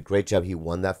 he did a great job. He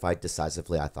won that fight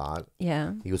decisively, I thought.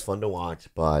 Yeah. He was fun to watch,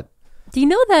 but... Do you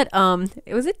know that,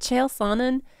 was it Chael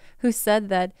Sonnen who said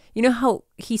that, how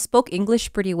he spoke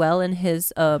English pretty well in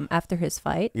his, after his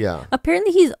fight? Yeah.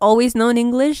 Apparently he's always known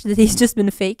English, that he's just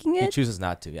been faking it? He chooses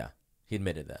not to, yeah. He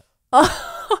admitted that.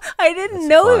 Oh, I didn't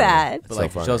know funny. that.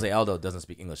 But so Jose Aldo doesn't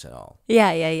speak English at all.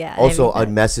 Yeah. Also, a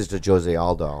message to Jose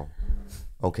Aldo.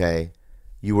 Okay?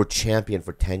 You were champion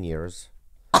for 10 years.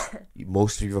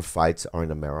 Most of your fights are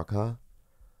in America.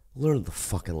 Learn the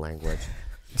fucking language.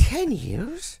 10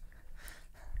 years?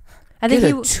 I think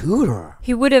Get a tutor.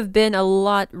 he would have been a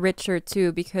lot richer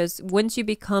too, because once you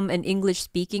become an English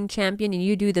speaking champion and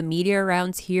you do the media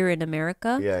rounds here in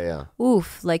America, Yeah.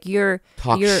 oof, you're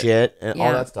Shit and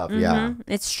all that stuff. Yeah.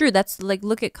 It's true. That's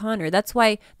look at Conor. That's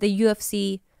why the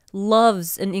UFC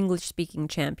loves an English speaking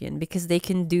champion, because they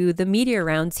can do the media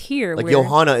rounds here. Like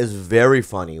Johanna is very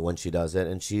funny when she does it,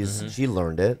 and she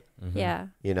learned it. Yeah.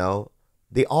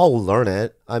 They all learn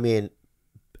it. I mean,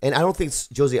 and I don't think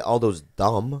Jose Aldo's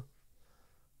dumb.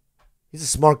 He's a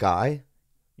smart guy.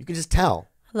 You can just tell.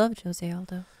 I love Jose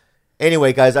Aldo.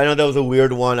 Anyway, guys, I know that was a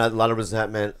weird one. A lot of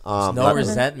resentment. No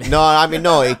resentment. No, I mean,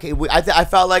 no. I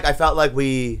felt like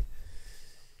we,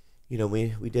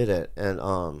 we did it, and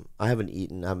I haven't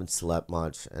eaten, I haven't slept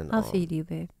much, and I'll feed you,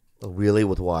 babe. Really,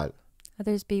 with what?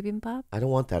 There's bibimbap. I don't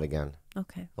want that again.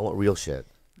 Okay. I want real shit.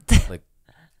 Like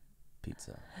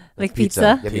pizza. Like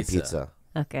pizza? Give me pizza.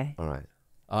 Okay. All right.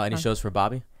 Any shows for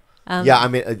Bobby? Yeah, I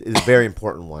mean, it's a very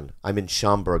important one. I'm in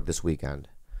Schaumburg this weekend.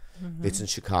 It's in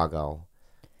Chicago,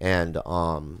 and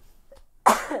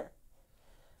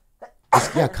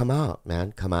yeah, come out,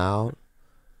 man, come out.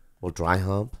 We'll dry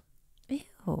hump.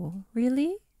 Ew,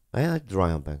 really? I like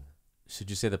dry humping. Should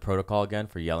you say the protocol again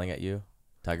for yelling at you,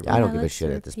 TigerBelly? I don't give a let's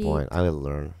shit at this repeat. point. I will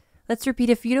learn. Let's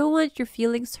repeat. If you don't want your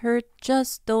feelings hurt,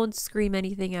 just don't scream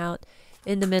anything out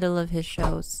in the middle of his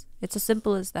shows. It's as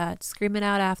simple as that. Scream it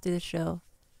out after the show.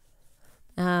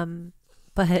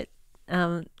 But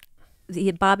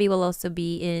Bobby will also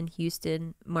be in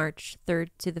Houston March 3rd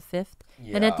to the 5th.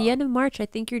 Yeah. And at the end of March, I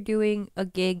think you're doing a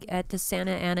gig at the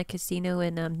Santa Ana Casino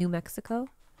in New Mexico.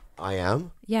 I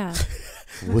am? Yeah.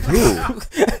 With who?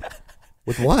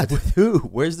 With what? With who?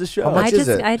 Where's the show? How much is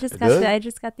it? I just got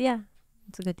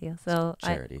it's a good deal. So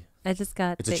charity. I just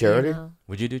got It's a charity?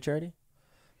 Would you do charity?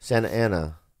 Santa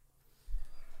Ana.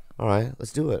 All right,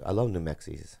 let's do it. I love New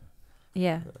Mexicans.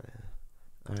 Yeah.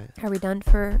 All right. Are we done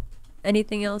for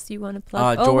anything else you want to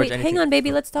plug? George, wait, anything- hang on,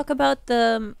 baby. Let's talk about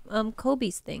the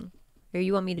Kobe's thing. Or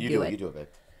you want me to do it? You do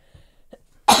it,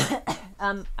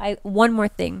 babe. One more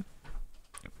thing.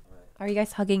 Are you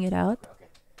guys hugging it out?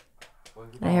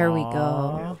 There we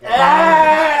go.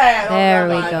 There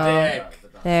we go.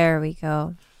 There we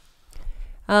go.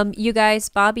 You guys,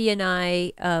 Bobby and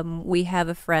I, we have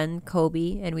a friend,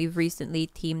 Kobe, and we've recently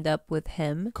teamed up with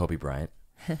him. Kobe Bryant.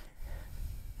 I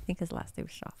think his last name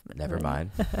was Schaffman. Never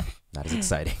mind. Not as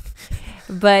exciting.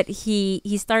 But he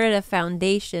started a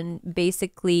foundation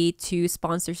basically to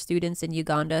sponsor students in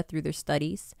Uganda through their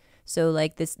studies. So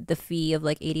like the fee of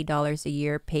like $80 a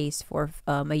year pays for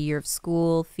a year of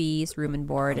school fees, room and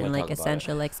board, and like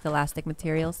essential like scholastic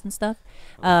materials and stuff.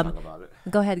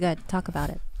 Go ahead, talk about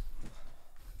it.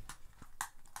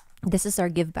 This is our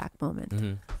give back moment.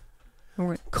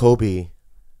 Mm-hmm. Kobe,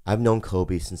 I've known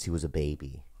Kobe since he was a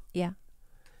baby. Yeah.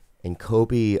 And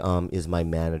Kobe is my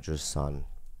manager's son.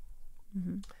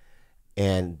 Mm-hmm.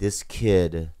 And this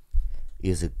kid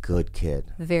is a good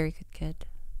kid. Very good kid.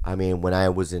 I mean, when I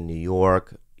was in New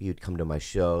York, he'd come to my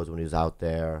shows when he was out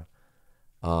there.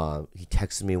 He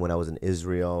texted me when I was in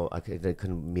Israel. I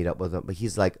couldn't meet up with him, but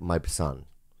he's like my son.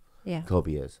 Yeah.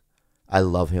 Kobe is. I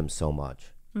love him so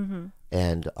much. Mm-hmm.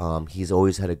 And he's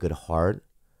always had a good heart.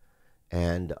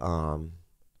 And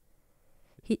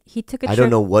he took a trip. I don't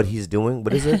know what he's doing.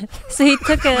 What is it? So he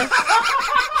took a...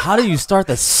 How do you start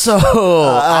the show?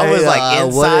 I was like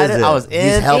inside. I was in.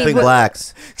 He's helping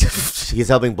blacks. He's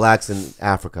helping blacks in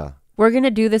Africa. We're going to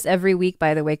do this every week,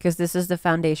 by the way, because this is the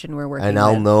foundation we're working And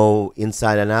I'll with. know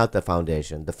inside and out the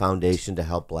foundation to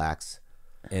help blacks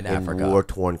in Africa.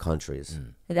 war-torn countries.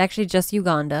 It's actually just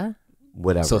Uganda.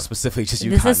 Whatever. So specifically just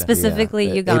Uganda. This is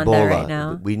specifically Uganda Ebola. right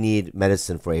now. We need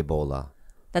medicine for Ebola.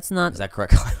 That's not... Is that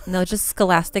correct? No, just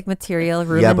scholastic material,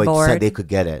 room Yeah, and but board. they could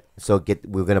get it. So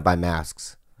we're going to buy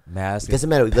masks. Mask. It doesn't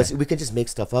matter. We can just make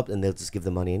stuff up and they'll just give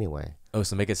the money anyway. Oh,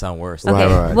 so make it sound worse. Okay.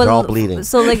 Right. Well, they're all bleeding.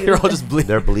 So like They're all just bleeding.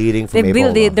 They're bleeding from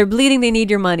Ebola. they're bleeding. They need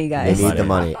your money, guys. They need the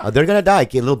money. They're going to die.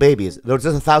 Little babies. There's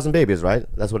just 1,000 babies, right?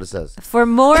 That's what it says. For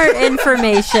more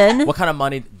information, What kind of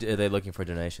money are they looking for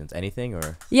donations? Anything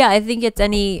or? yeah, I think it's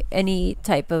any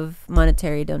type of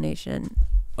monetary donation.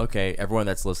 Okay, everyone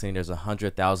that's listening, there's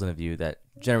 100,000 of you that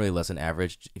generally listen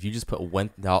average. If you just put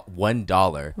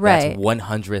 $1, Right. that's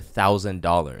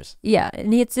 $100,000. Yeah,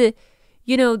 and it's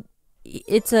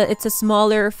a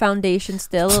smaller foundation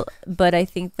still, but I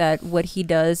think that what he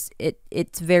does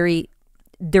it's very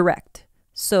direct.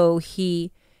 So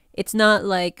it's not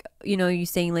like you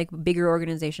saying like bigger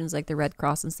organizations like the Red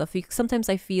Cross and stuff. Sometimes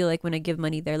I feel like when I give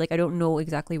money there, like I don't know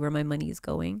exactly where my money is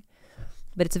going,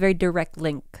 but it's a very direct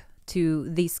link to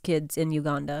these kids in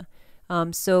Uganda.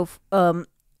 So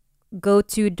go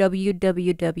to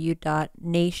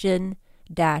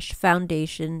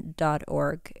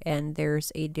www.nation-foundation.org and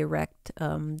there's a direct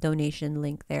donation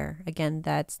link there. Again,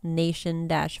 that's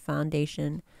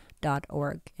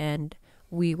nation-foundation.org, and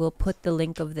we will put the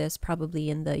link of this probably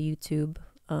in the YouTube.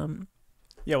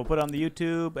 Yeah, we'll put it on the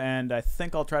YouTube, and I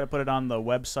think I'll try to put it on the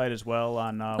website as well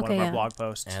on one of our blog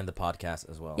posts. And the podcast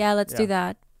as well. Yeah, let's do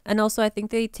that. And also, I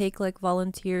think they take like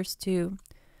volunteers too.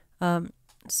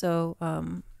 So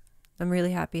I'm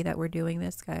really happy that we're doing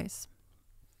this, guys.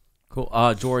 Cool.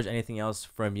 George, anything else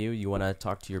from you? You want to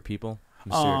talk to your people?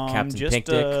 Mr. Captain just Pink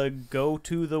Dick? go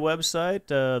to the website,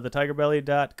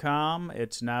 thetigerbelly.com.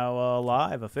 It's now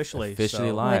live officially. Officially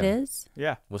so, live. Oh, it is?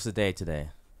 Yeah. What's the day today?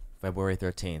 February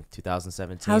 13th,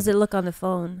 2017. How's it look on the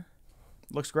phone?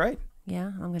 Looks great. Yeah,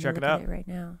 I'm gonna Check look it out. at it right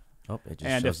now. Oh, it just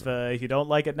And shows if you don't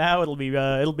like it now, it'll be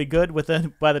good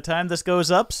by the time this goes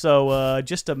up. So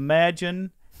just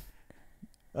imagine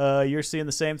you're seeing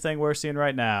the same thing we're seeing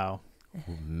right now.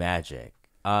 magic.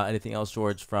 Anything else,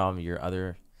 George, from your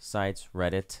other sites,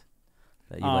 Reddit?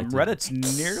 That you like to... Reddit's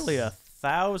nearly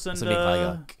 1,000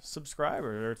 yuck.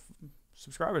 subscribers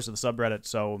to the subreddit,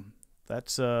 so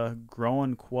that's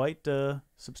growing quite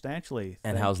substantially.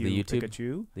 And Thank how's you, the YouTube?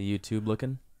 Pikachu. The YouTube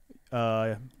looking?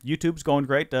 YouTube's going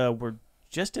great. We're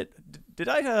just at. Did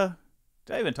I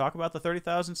even talk about the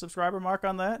 30,000 subscriber mark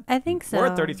on that? I think so. We're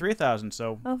at 33,000,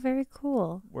 so Oh, very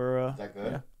cool. we're. Is that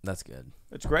good? Yeah, That's good.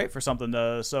 it's great for something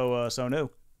so new.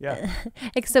 Yeah.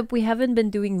 Except we haven't been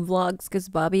doing vlogs because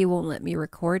Bobby won't let me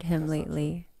record him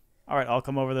lately. All right, I'll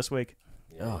come over this week.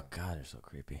 Oh God, they're so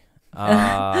creepy.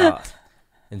 And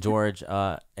George,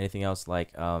 anything else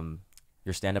like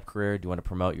your stand-up career? Do you want to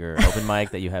promote your open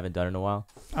mic that you haven't done in a while?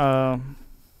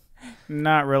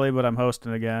 Not really, but I'm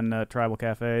hosting again at Tribal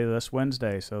Cafe this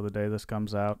Wednesday, so the day this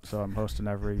comes out. So I'm hosting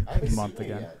every month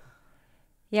again.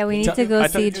 Yeah, we need to go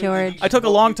see George. I took a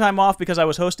long time off because I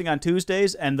was hosting on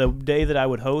Tuesdays, and the day that I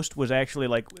would host was actually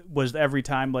was every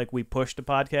time we pushed a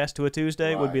podcast to a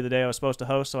Tuesday would be the day I was supposed to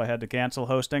host, so I had to cancel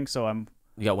hosting. So You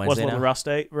got was Wednesday a little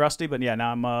now? rusty, but yeah,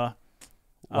 now I'm. Why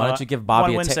don't you give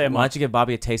Bobby Why don't you give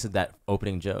Bobby a taste of that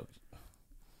opening joke?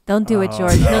 Don't do it,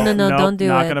 George. No, don't do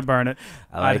not it. gonna burn it.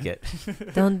 I like it.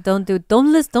 Don't do it.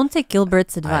 Don't take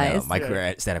Gilbert's I know, advice. my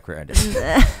career, stand-up career ended.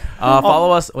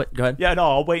 Follow us. Go ahead. Yeah, no,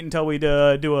 I'll wait until we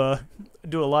do a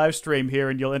live stream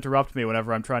here, and you'll interrupt me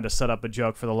whenever I'm trying to set up a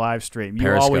joke for the live stream. You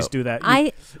Periscope. always do that.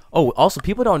 Oh, also,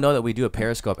 people don't know that we do a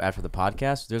Periscope after the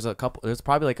podcast. There's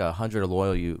probably like 100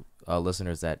 loyal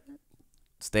listeners that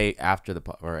stay after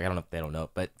or I don't know if they don't know,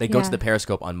 but they go to the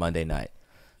Periscope on Monday night.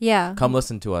 Yeah. Come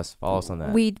listen to us. Follow us on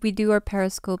that. We do our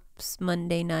Periscopes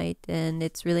Monday night, and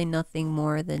it's really nothing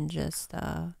more than just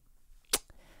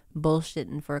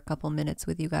bullshitting for a couple minutes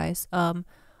with you guys.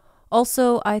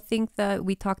 Also, I think that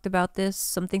we talked about this.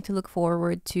 Something to look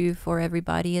forward to for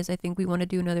everybody is I think we want to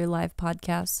do another live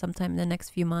podcast sometime in the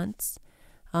next few months.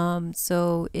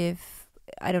 So I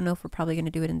don't know if we're probably going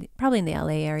to do it probably in the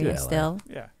LA area still.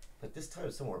 Yeah. But this time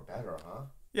somewhere better, huh?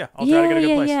 Yeah, I'll try to get a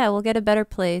good place. Yeah, we'll get a better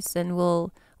place, and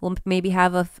we'll maybe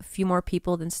have a few more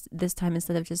people than this time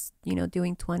instead of just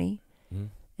doing 20. Mm-hmm.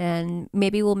 And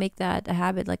maybe we'll make that a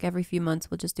habit. Like every few months,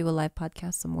 we'll just do a live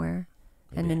podcast somewhere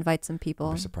and invite some people.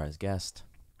 Or a surprise guest.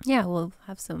 Yeah, we'll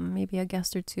have maybe a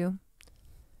guest or two.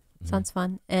 Mm-hmm. Sounds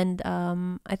fun. And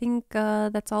I think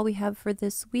that's all we have for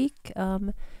this week.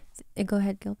 Go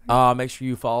ahead, Gilbert. Make sure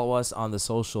you follow us on the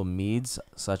social medias,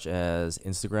 such as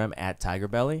Instagram at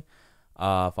TigerBelly.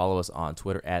 Follow us on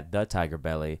Twitter at the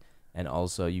TigerBelly. And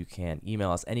also you can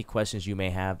email us any questions you may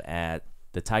have at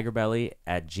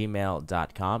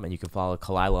thetigerbelly@gmail.com. And you can follow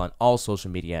Khalyla on all social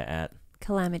media at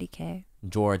Calamity K.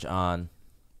 George on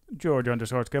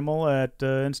George_Kimmel at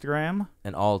Instagram.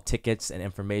 And all tickets and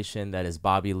information that is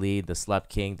Bobby Lee, the Slep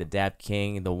King, the Dap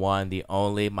King, the one, the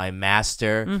only, my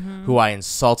master, who I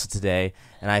insulted today,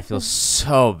 and I feel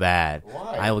so bad.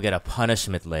 Why? I will get a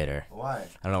punishment later. Why? I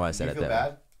don't know why I said You it feel that way.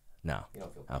 bad? No, You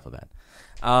don't feel I don't feel bad.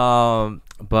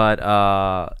 But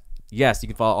yes, you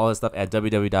can follow all this stuff at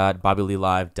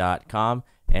www.bobbyleelive.com,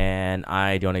 and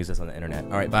I don't exist on the internet.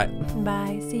 All right, bye.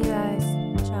 Bye. See you guys.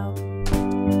 Ciao.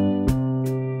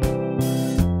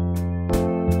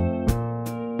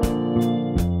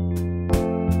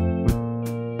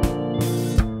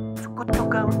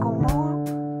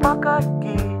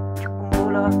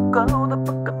 Kau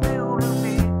dapat kami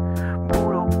lebih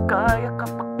buruk kaya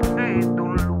kapag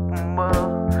ditulog mo.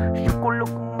 Syukulo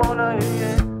kumula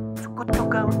Sukot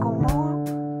juga kumu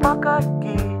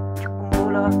pakaki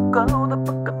Syukumula kau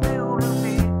dapat kami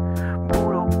lebih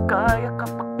buruk kaya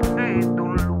kapag ditulog